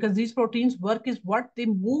important because these proteins work is what they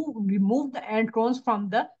remove the introns from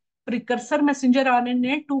the precursor messenger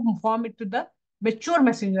RNA to form it to the mature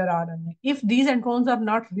messenger RNA. If these introns are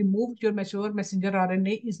not removed, your mature messenger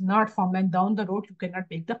RNA is not formed, and down the road you cannot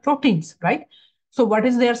make the proteins, right? So what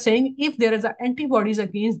is they are saying? If there is antibodies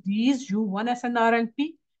against these U1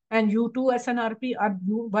 SNRNP and U2 SNRP or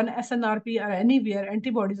U1 SNRP or anywhere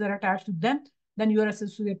antibodies are attached to them, then you are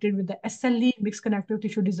associated with the SLE, mixed connective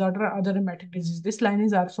tissue disorder, or other rheumatic disease. This line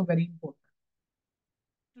is also very important.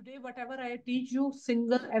 Today, whatever I teach you,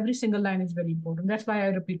 every single line is very important. That's why I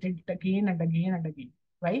repeated it again and again and again,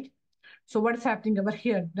 right? So what is happening over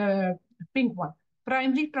here? The pink one.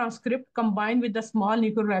 Primary transcript combined with the small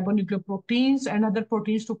nucleoproteins and other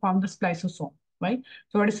proteins to form the spliceosome, right?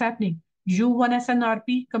 So what is happening? U1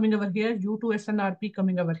 SNRP coming over here, U2 SNRP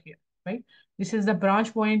coming over here, right? This is the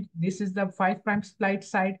branch point. This is the 5'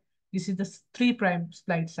 splice site. This is the 3'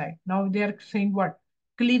 splice site. Now they are saying what?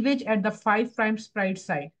 Cleavage at the 5' splice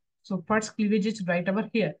site. So first cleavage is right over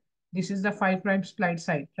here. This is the 5' splice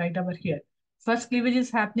site right over here. First cleavage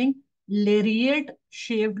is happening, lariat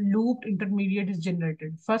shaped looped intermediate is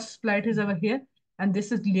generated. First split is over here, and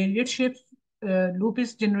this is lariat shaped loop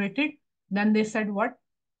is generated. Then they said what?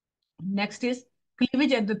 Next is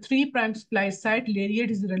cleavage at the 3' splice site.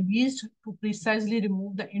 Lariat is released to precisely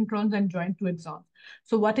remove the introns and join two exons.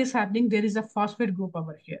 So what is happening? There is a phosphate group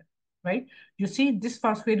over here, right? You see this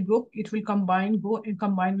phosphate group, it will go and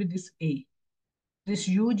combine with this A, this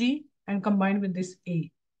UG, and combine with this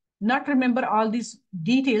A. Not remember all these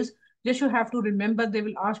details, just you have to remember they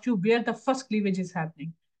will ask you where the first cleavage is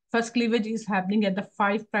happening. First cleavage is happening at the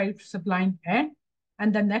 5' supplying end,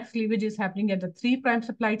 and the next cleavage is happening at the 3'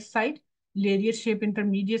 supplied site. Lariat shape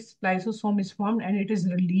intermediate spliceosome is formed and it is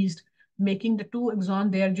released, making the two exons,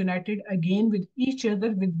 they are united again with each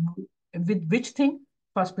other with which thing?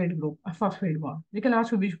 Phosphate group, a phosphate bond. They can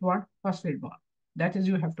ask you which bond? Phosphate bond. That is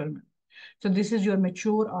you have to remember. So this is your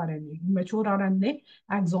mature RNA. Mature RNA,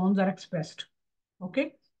 exons are expressed.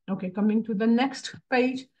 Okay. Okay. Coming to the next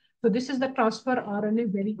page. So this is the transfer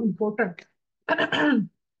RNA, very important.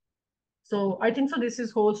 So I think so this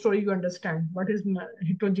is whole story you understand. What is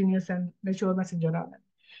heterogeneous and mature messenger RNA?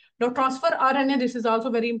 Now transfer RNA, this is also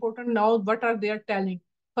very important. Now what are they telling?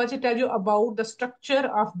 First it tells you about the structure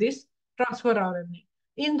of this transfer RNA.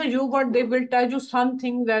 In the U word, they will tell you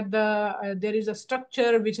something that there is a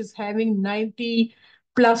structure which is having 90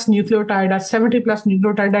 plus nucleotide or 70 plus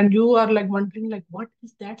nucleotide, and you are like wondering like what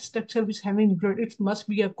is that structure which is having nucleotide? It must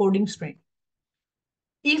be a coding string.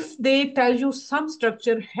 If they tell you some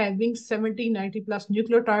structure having 70, 90 plus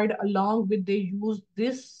nucleotide along with they use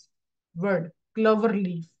this word, clover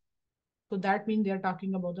leaf. So that means they are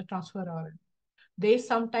talking about the transfer RNA. They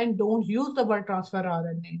sometimes don't use the word transfer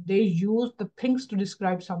RNA. They use the things to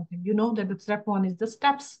describe something. You know that the step one is the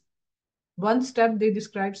steps. One step, they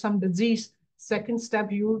describe some disease. Second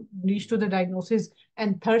step, you reach to the diagnosis.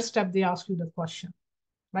 And third step, they ask you the question,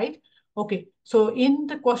 right? Okay, so in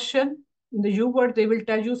the question, in the U word, they will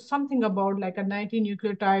tell you something about like a 90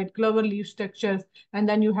 nucleotide, clover leaf structures, and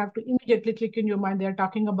then you have to immediately click in your mind, they're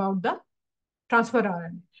talking about the transfer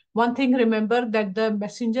RNA. One thing, remember that the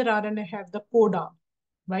messenger RNA have the codon,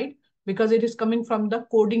 right? Because it is coming from the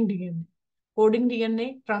coding DNA. Coding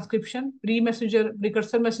DNA, transcription,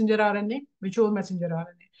 precursor messenger RNA, mature messenger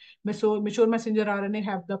RNA. So mature messenger RNA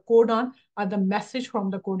have the codon or the message from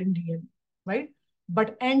the coding DNA, right?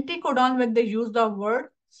 But anticodon, when they use the word,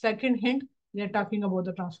 second hint, They are talking about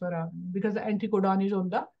the transfer RNA because the anticodon is on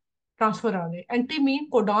the transfer RNA. Anti mean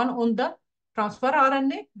codon on the transfer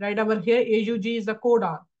RNA. Right over here, AUG is the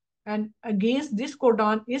codon. And against this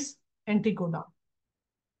codon is anticodon.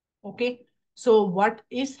 Okay. So what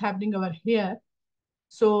is happening over here?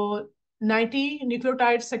 So 90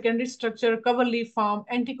 nucleotide secondary structure cover leaf form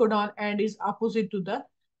anticodon and is opposite to the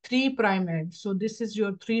 3' end. So this is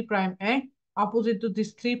your 3' end. Opposite to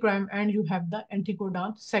this 3' end, you have the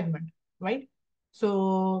anticodon segment, right?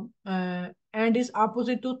 So and is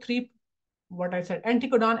opposite to 3, what I said,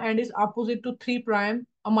 anticodon and is opposite to 3'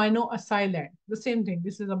 amino acyl end. The same thing.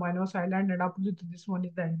 This is amino acyl end and opposite to this one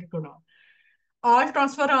is the anticodon. All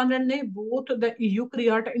transfer RNA, both the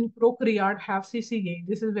eukaryote and prokaryote have CCA.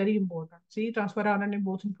 This is very important. See, transfer RNA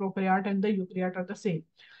both in prokaryote and the eukaryote are the same.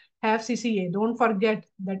 Have CCA. Don't forget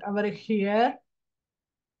that over here,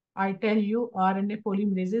 I tell you RNA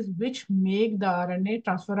polymerases which make the RNA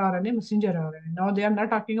transfer RNA messenger RNA. Now they are not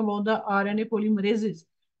talking about the RNA polymerases.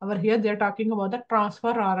 Over here, they are talking about the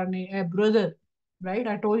transfer RNA, a brother, right?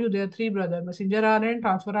 I told you there are three brothers, messenger RNA,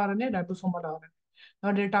 transfer RNA, ribosomal RNA.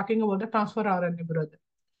 Now they're talking about the transfer RNA brother.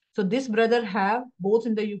 So this brother have both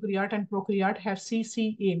in the eukaryote and prokaryote have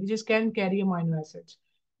CCA, which is can carry amino acids,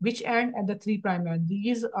 which end at the 3' end.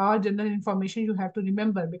 These are general information you have to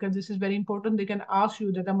remember because this is very important. They can ask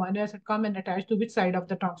you that the amino acid come and attach to which side of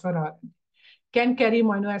the transfer RNA. Can carry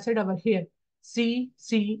amino acid over here,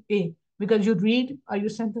 CCA, because you read or you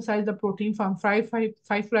synthesize the protein from 5'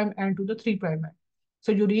 end to the 3' end.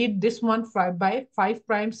 So you read this one by 5'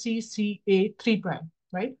 CCA 3',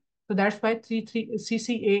 right? So that's why 3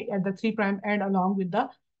 CCA at the 3' end along with the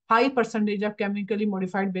high percentage of chemically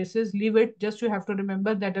modified bases. Leave it, just you have to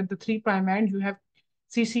remember that at the 3' end you have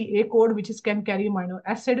CCA code, which is can carry amino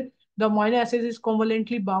acid. The amino acid is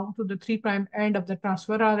covalently bound to the 3' end of the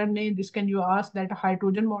transfer RNA. This can you ask that a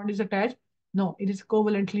hydrogen bond is attached? No, it is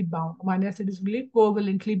covalently bound. Amino acid is really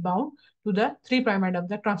covalently bound to the 3' end of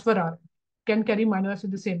the transfer RNA. Can carry amino acid,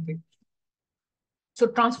 the same thing. So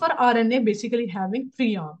transfer RNA basically having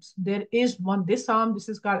three arms. There is one, this arm, this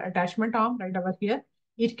is called attachment arm right over here.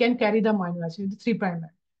 It can carry the amino acid, the 3' end.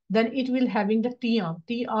 Then it will having the T arm.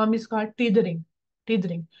 T arm is called tethering.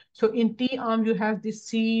 Tethering. So in T arm, you have this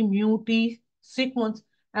C, mu, T sequence,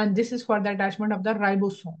 and this is for the attachment of the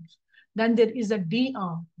ribosomes. Then there is a D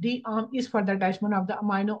arm. D arm is for the attachment of the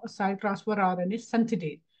amino acid transfer RNA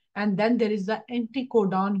synthetase. And then there is the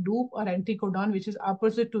anticodon loop or anticodon, which is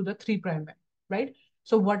opposite to the 3' end, right?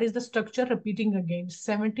 So what is the structure? Repeating again,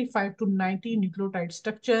 75 to 90 nucleotide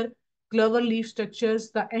structure, clover leaf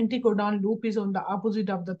structures. The anticodon loop is on the opposite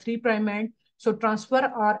of the 3' end. So transfer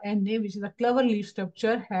RNA, which is a clover leaf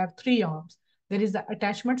structure, have three arms. There is the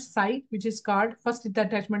attachment site, which is called, first is the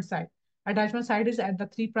attachment site. Attachment site is at the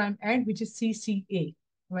 3' end, which is CCA,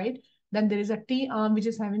 right? Then there is a T arm, which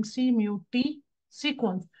is having C mu T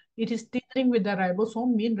sequence. It is tethering with the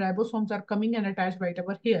ribosome, mean ribosomes are coming and attached right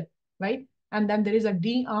over here, right? And then there is a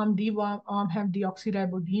D arm have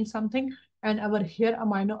deoxyribodine something. And over here,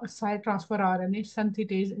 amino acid transfer RNA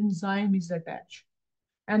synthetase enzyme is attached.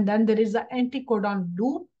 And then there is the anticodon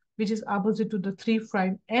loop, which is opposite to the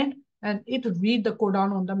 3' end. And it read the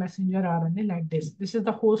codon on the messenger RNA like this. This is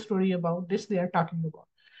the whole story about this they are talking about.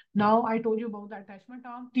 Now I told you about the attachment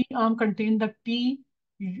arm. T arm contain the T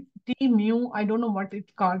mu, I don't know what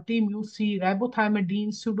it's called, T mu C, ribothiamidine,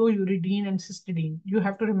 pseudouridine, and cysteine. You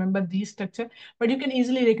have to remember these structure, but you can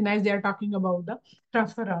easily recognize they are talking about the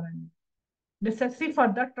transfer RNA. Necessary for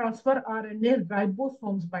the transfer RNA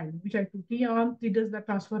ribosomes binding, which I took T arm triggers the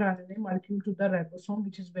transfer RNA molecule to the ribosome,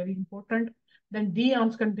 which is very important. Then D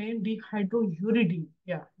arms contain dihydrouridine.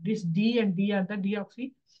 Yeah, this D and D are the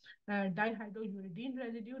deoxy dihydrouridine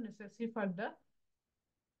residue necessary for the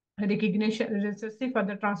recognition, necessary for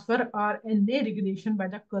the transfer RNA recognition by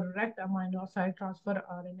the correct amino acid transfer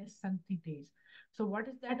RNA synthetase. So what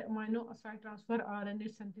is that amino acid transfer RNA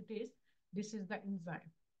synthetase? This is the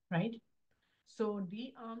enzyme, right? So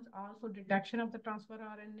D arms also detection of the transfer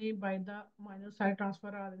RNA by the amino acid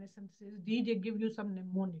transfer RNA synthesis. D, they give you some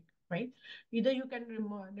mnemonic, right? Either you can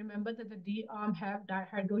remember that the D arm have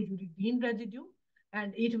dihydrouridine residue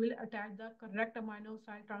and it will attack the correct amino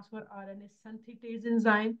acid transfer RNA synthetase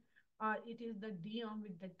enzyme, or it is the D arm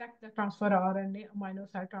will detect the transfer RNA amino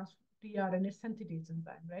acid transfer tRNA synthetase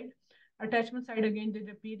enzyme, right? Attachment side again, they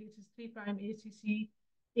repeat, it is 3'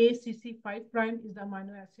 ACC 5' is the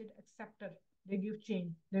amino acid acceptor. They give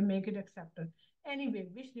chain, they make it acceptor. Anyway,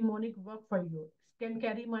 which mnemonic work for you? Can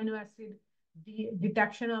carry amino acid, the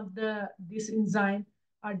detection of this enzyme,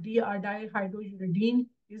 or dihydrouridine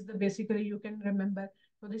is the basically you can remember.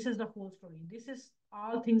 So this is the whole story. This is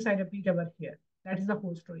all things I repeat over here. That is the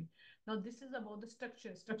whole story. Now, this is about the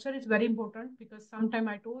structure. Structure is very important because sometime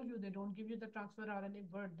I told you they don't give you the transfer RNA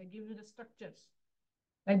word, they give you the structures.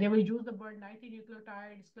 Like they will use the word 90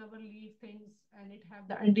 nucleotides, clover leaf things, and it have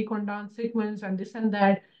the anticodon sequence and this and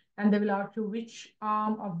that. And they will ask you which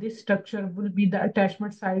arm of this structure will be the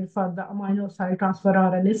attachment site for the amino acid transfer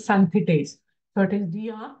RNA synthetase. So it is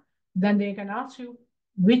D arm. Then they can ask you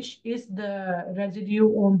which is the residue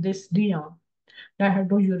on this D arm,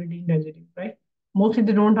 dihydrouridine residue, right? Mostly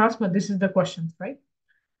they don't ask, but this is the questions, right?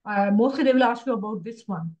 Mostly they will ask you about this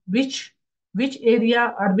one, which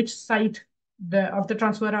area or which site of the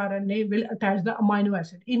transfer RNA will attach the amino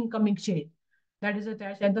acid incoming chain that is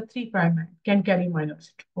attached at the 3' end can carry amino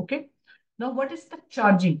acid. Okay. Now, what is the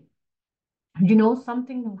charging?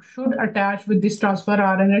 Something should attach with this transfer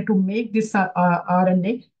RNA to make this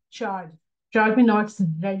RNA charge. Charge means now it's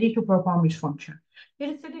ready to perform its function. It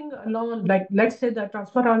is sitting alone, like let's say the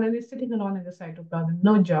transfer RNA is sitting alone in the cytoplasm,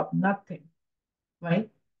 no job, nothing, right?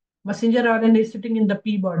 Messenger RNA is sitting in the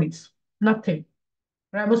P bodies, nothing.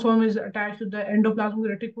 Ribosome is attached to the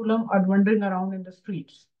endoplasmic reticulum or wandering around in the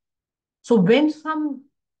streets. So when some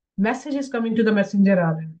message is coming to the messenger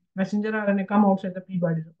RNA come outside the P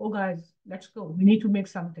body. Oh guys, let's go. We need to make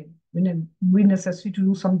something. We necessary to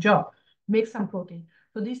do some job, make some protein.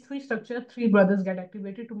 So these three structures, three brothers get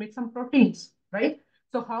activated to make some proteins, right?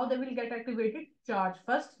 So how they will get activated? Charge.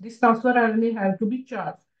 First, this transfer RNA have to be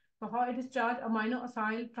charged. So how it is charged? Amino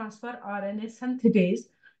acyl transfer RNA synthetase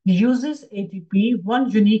uses ATP, one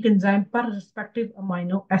unique enzyme per respective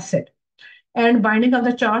amino acid, and binding of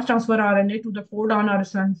the charge transfer RNA to the codon are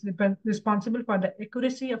responsible for the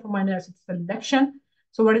accuracy of amino acid selection.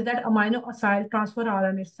 So what is that? Amino acyl transfer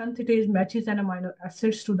RNA synthetase matches an amino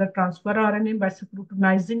acids to the transfer RNA by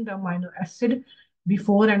scrutinizing the amino acid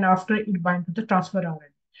before and after it binds to the transfer RNA.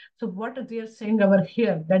 So what they are saying over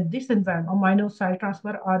here, that this enzyme, amino acyl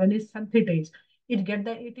transfer RNA synthetase, it get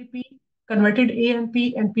the ATP, converted AMP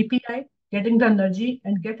and PPI, getting the energy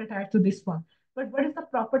and get attached to this one. But what is the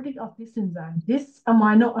property of this enzyme? This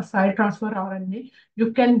amino acid transfer RNA,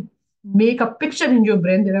 you can make a picture in your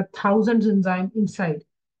brain. There are thousands enzymes inside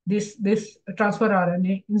this transfer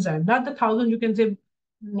RNA enzyme. Not the thousand, you can say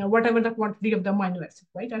whatever the quantity of the amino acid,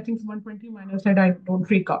 right? I think it's 120 amino acid, I don't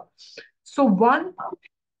recall. So one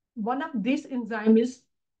of these enzyme is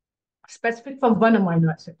specific for one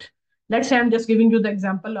amino acid. Let's say I'm just giving you the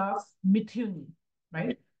example of methionine,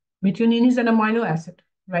 right? Methionine is an amino acid,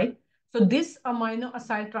 right? So this amino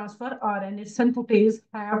acid transfer RNA synthetase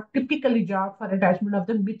have typically job for attachment of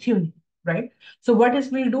the methionine, right? So what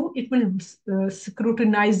it will do? It will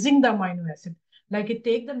scrutinizing the amino acid. Like it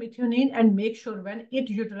take the methionine and make sure when it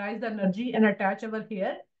utilize the energy and attach over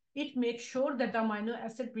here, it makes sure that the amino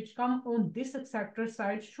acid which come on this acceptor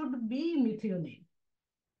side should be methionine.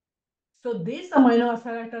 So this amino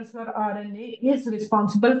acid transfer RNA is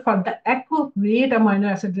responsible for the accurate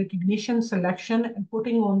amino acid recognition, selection, and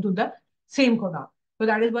putting onto the same codon. So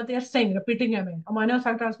that is what they are saying, repeating again. Amino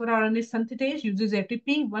acid transfer RNA synthetase uses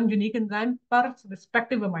ATP, one unique enzyme per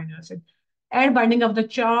respective amino acid, and binding of the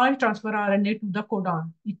charge transfer RNA to the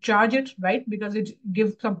codon. You charge it, right? Because it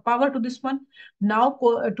gives some power to this one. Now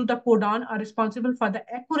to the codon are responsible for the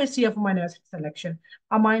accuracy of amino acid selection.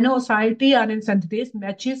 Amino acid tRNA synthetase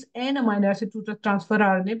matches an amino acid to the transfer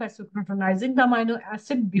RNA by synchronizing the amino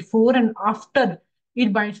acid before and after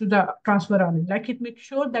it binds to the transfer RNA. Like it makes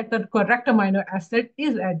sure that the correct amino acid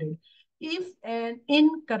is added. If an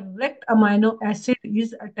incorrect amino acid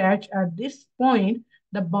is attached at this point,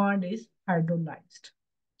 the bond is hydrolyzed.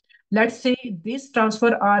 Let's say this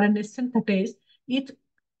transfer RNA synthetase, it,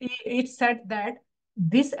 it said that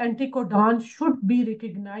this anticodon should be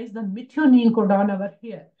recognized the methionine codon over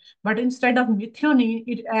here. But instead of methionine,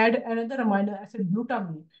 it add another amino acid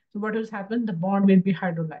glutamine. So what will happen? The bond will be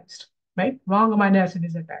hydrolyzed, right? Wrong amino acid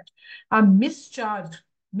is attached. A mischarged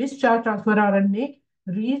transfer RNA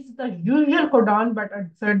reads the usual codon but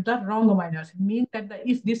insert the wrong amino acid. Means that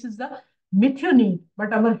if this is the methionine,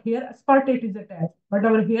 but over here aspartate is attached, but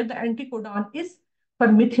over here the anticodon is for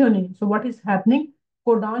methionine. So what is happening?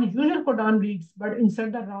 Usual codon reads, but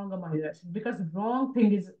insert the wrong amino acid because wrong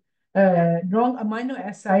thing is wrong amino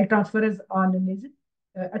acid transfer is RNA is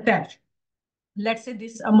attached. Let's say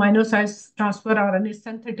this amino acid transfer RNA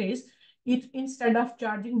synthetase, it instead of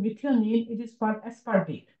charging methionine, it is for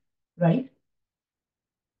aspartate, right?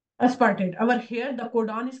 Aspartate. Over here, the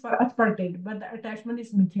codon is for aspartate, but the attachment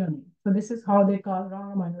is methionine. So this is how they call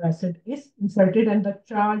wrong amino acid is inserted and the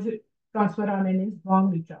charge transfer RNA is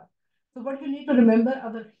wrongly charged. So what you need to remember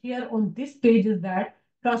over here on this page is that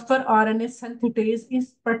transfer RNA synthetase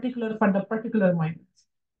is particular for the particular amino acid,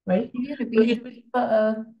 right? Can you repeat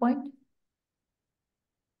the point?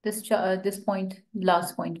 this point,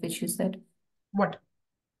 last point which you said. What?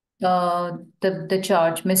 The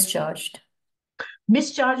charge mischarged.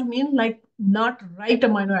 Mischarge means like not right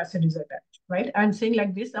amino acid is attached, right? I'm saying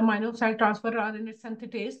like this amino acid transfer RNA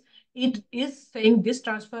synthetase, it is saying this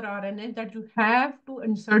transfer RNA that you have to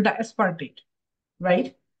insert the aspartate,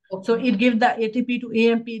 right? So Okay. it gives the ATP to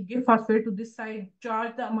AMP, it gives phosphate to this side,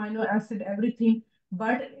 charge the amino acid, everything.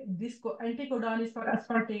 But this anticodon is for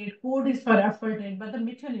aspartate, code is for aspartate, but the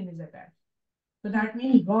methionine is attached. So that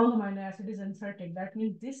means wrong amino acid is inserted. That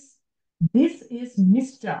means this is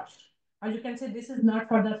mischarged. Or you can say this is not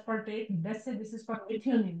for the aspartate. Let's say this is for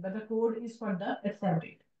methionine, but the code is for the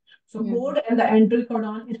aspartate. So Mm. code and the entry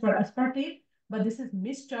codon is for aspartate, but this is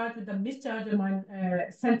mischarged with the mischarged amino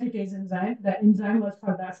synthetase enzyme. The enzyme was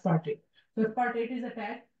for the aspartate. So aspartate is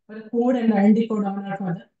attached, but the code and the anticodon are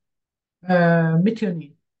for the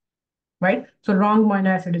methionine, right? So wrong amino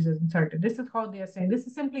acid is inserted. This is how they are saying. This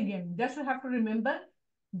is simply game. Just you have to remember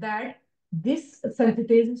that this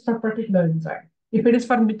synthetase is for particular enzyme. If it is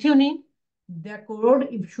for methionine, the code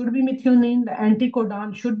it should be methionine, the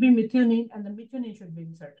anticodon should be methionine, and the methionine should be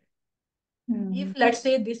inserted. If let's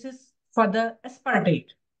say this is for the aspartate,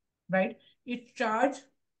 right? It's charged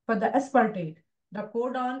for the aspartate. The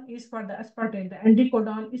codon is for the aspartate. The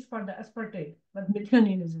anticodon is for the aspartate, but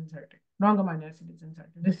methionine is inserted. Wrong amino acid is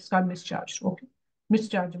inserted. This is called mischarged. Okay,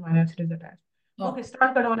 mischarged amino acid is attached. Okay, Okay.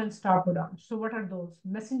 start codon and start codon. So what are those?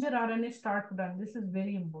 Messenger RNA start codon. This is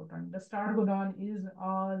very important. The start codon is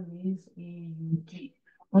always AUG.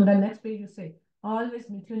 On the next page, you say always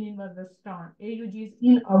methionine was the start. AUG is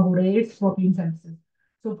inaugurates protein synthesis.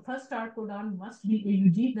 So first start codon must be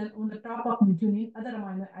AUG, then on the top of methionine, other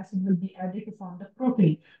amino acid will be added to form the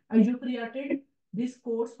protein. A eukaryotic, this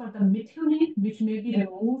codes for the methionine, which may be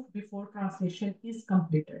removed before translation is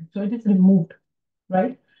completed. So it is removed,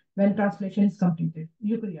 right? When translation is completed.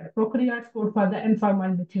 Eukaryote. Prokaryotes code for the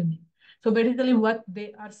N-formyl methionine. So basically what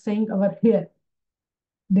they are saying over here,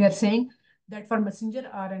 they are saying that for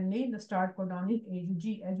messenger RNA, the start codon is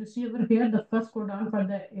AUG. As you see over here, the first codon for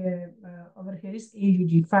the over here is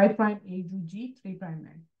AUG, 5' AUG, 3'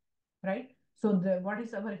 N, right? So the what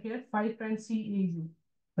is over here? 5' CAU,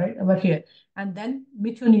 right? Over here. And then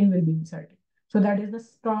methionine will be inserted. So that is the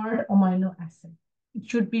start amino acid. It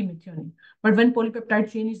should be methionine. But when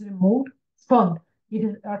polypeptide chain is removed, formed, it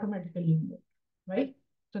is automatically removed, right?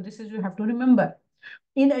 So this is you have to remember.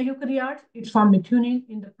 In the eukaryote, it's from methionine.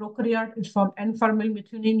 In the prokaryote, it's from N-formyl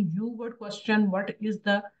methionine. You would question what is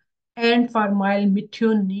the N-formyl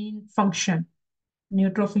methionine function?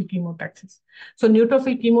 Neutrophil chemotaxis. So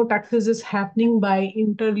neutrophil chemotaxis is happening by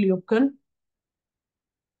interleukin.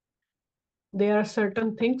 There are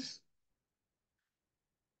certain things.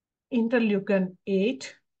 Interleukin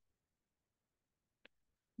 8.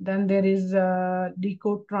 Then there is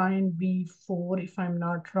decotrine B4, if I'm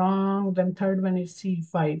not wrong. Then third one is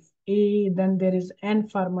C5A. Then there is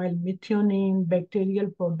N-formyl methionine, bacterial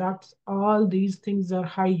products. All these things are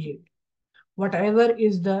high yield. Whatever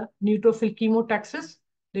is the neutrophil chemotaxis,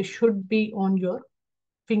 they should be on your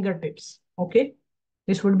fingertips. Okay.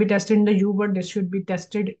 This would be tested in the U board. This should be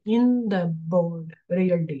tested in the board,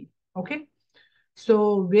 real deal. Okay.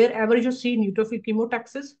 So wherever you see neutrophil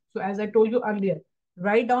chemotaxis, so as I told you earlier,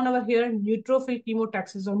 write down over here neutrophil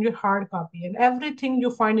chemotaxis on your hard copy, and everything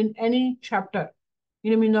you find in any chapter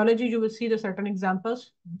in immunology, you will see the certain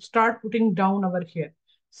examples. Start putting down over here.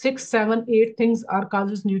 6, 7, 8 things are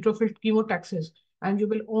causes neutrophil chemotaxis, and you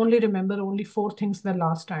will only remember only 4 things the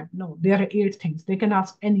last time. No, there are 8 things. They can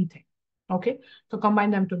ask anything. Okay, so combine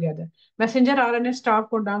them together. Messenger RNA start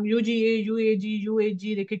codon UGA, UAG,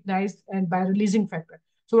 UAG recognized and by releasing factor.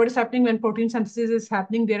 So what is happening when protein synthesis is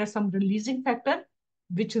happening? There are some releasing factor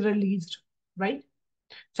which released, right?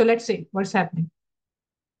 So let's say what's happening.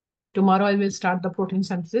 Tomorrow I will start the protein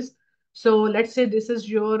synthesis. So let's say this is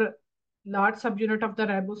your large subunit of the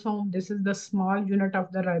ribosome. This is the small unit of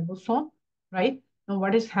the ribosome, right? Now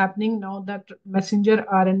what is happening now that messenger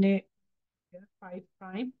RNA 5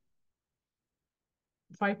 prime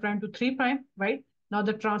 5 prime to 3 prime, right? Now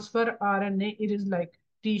the transfer RNA, it is like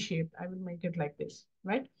T-shaped. I will make it like this,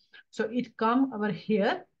 right? So it come over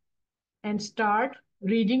here and start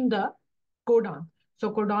reading the codon.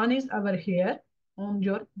 So codon is over here on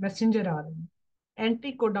your messenger RNA.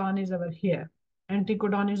 Anticodon is over here.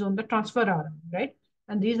 Anticodon is on the transfer RNA, right?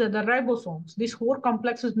 And these are the ribosomes. These four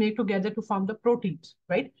complexes make together to form the proteins,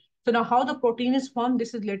 right? So now how the protein is formed,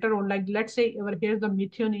 this is later on. Like let's say over here the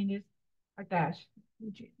methionine is attached.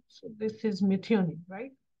 So this is methionine,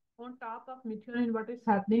 right? On top of methionine, what is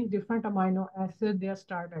happening? Different amino acids, they are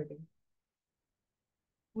start adding.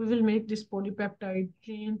 We will make this polypeptide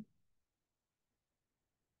chain.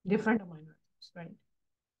 different amino acids, right?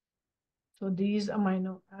 So these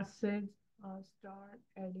amino acids start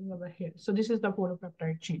adding over here. So this is the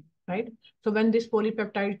polypeptide chain, right? So when this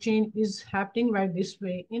polypeptide chain is happening right this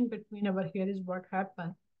way, in between over here is what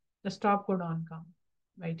happens. The stop codon comes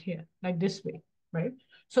right here, like this way, right?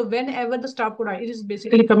 So whenever the stop codon, it is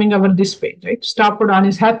basically coming over this way, right? Stop codon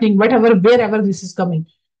is happening, whatever, wherever this is coming.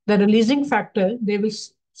 The releasing factor, they will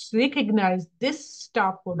recognize this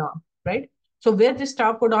stop codon, right? So where this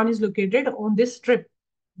stop codon is located on this strip,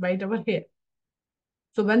 right over here.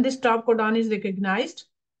 So when this stop codon is recognized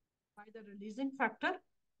by the releasing factor,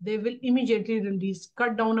 they will immediately release,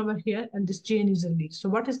 cut down over here, and this chain is released. So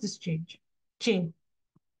what is this change? Chain.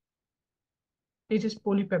 It is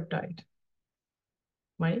polypeptide,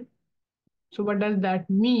 right? So what does that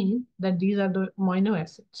mean? That these are the amino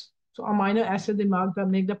acids. So amino acid, they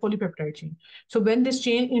make the polypeptide chain. So when this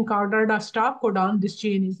chain encountered a stop codon, this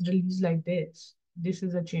chain is released like this. This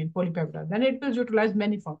is a chain, polypeptide. Then it will utilize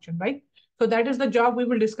many function, right? So that is the job. We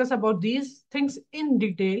will discuss about these things in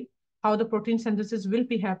detail, how the protein synthesis will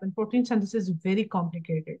be happen. Protein synthesis is very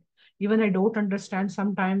complicated. Even I don't understand.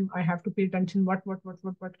 Sometimes I have to pay attention. What.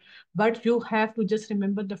 But you have to just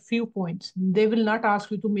remember the few points. They will not ask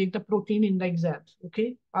you to make the protein in the exams.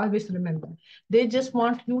 Okay, always remember. They just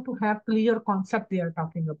want you to have clear concept they are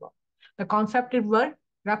talking about. The concept is what?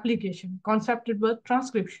 Replication. Concept is what?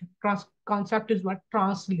 Transcription. Concept is what?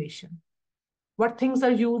 Translation. What things are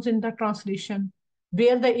used in the translation?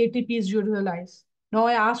 Where the ATP is utilized. Now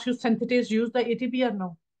I ask you, synthetase use the ATP or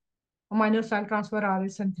no? Amino cell transfer RNA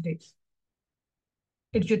synthetase.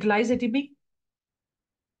 It utilize ATP?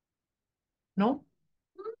 No?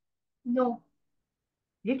 No.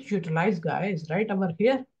 It utilized, guys, right over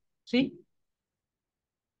here. See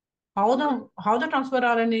how the transfer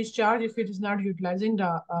RNA is charged if it is not utilizing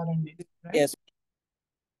the RNA, right? Yes.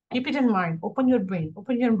 Keep it in mind. Open your brain.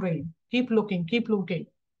 Open your brain. Keep looking. Keep looking.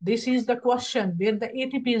 This is the question where the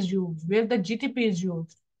ATP is used, where the GTP is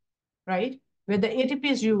used, right? Where the ATP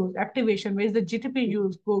is used, activation, where is the GTP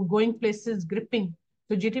used, going places, gripping.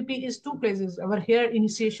 So GTP is two places. Over here,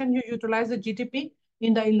 initiation, you utilize the GTP.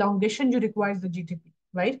 In the elongation, you require the GTP,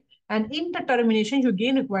 right? And in the termination, you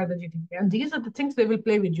again require the GTP. And these are the things they will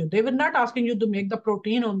play with you. They will not asking you to make the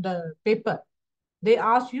protein on the paper. They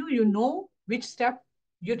ask you, you know, which step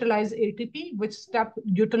utilize ATP, which step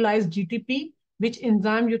utilize GTP, which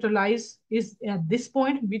enzyme utilize is at this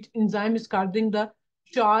point, which enzyme is causing the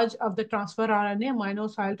charge of the transfer RNA, amino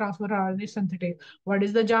acid transfer RNA synthetase. What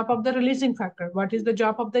is the job of the releasing factor? What is the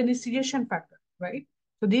job of the initiation factor, right?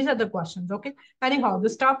 So these are the questions, okay? Anyhow, the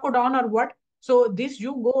stop codon or what? So this,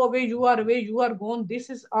 you go away, you are away, you are gone. This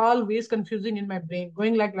is always confusing in my brain,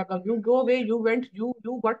 going like you go away, you went, you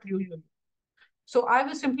what, you. So I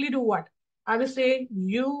will simply do what? I will say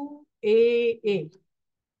UAA.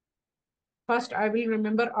 First, I will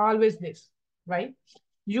remember always this, right?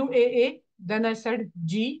 UAA, then I said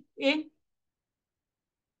GA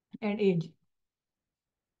and AG.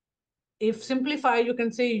 If simplify, you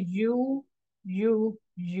can say U.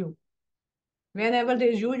 Whenever there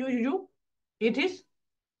is U, it is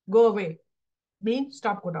go away, mean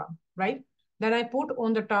stop codon, right? Then I put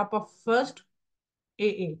on the top of first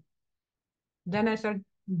AA. Then I said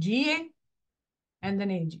GA and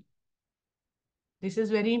then AG. This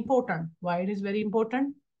is very important. Why it is very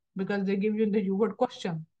important? Because they give you the U-word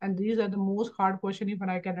question. And these are the most hard question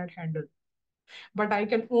even I cannot handle. But I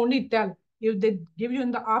can only tell if they give you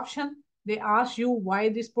in the option, they ask you why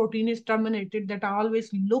this protein is terminated, that I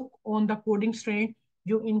always look on the coding strain,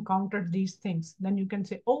 you encountered these things. Then you can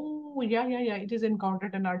say, oh, yeah, it is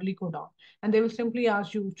encountered an early codon. And they will simply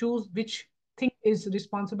ask you, choose which thing is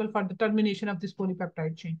responsible for the termination of this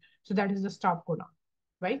polypeptide chain. So that is the stop codon,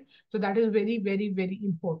 right? So that is very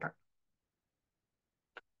important.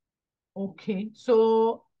 Okay,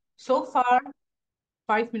 so far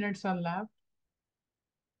 5 minutes are left.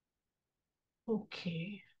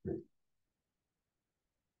 Okay.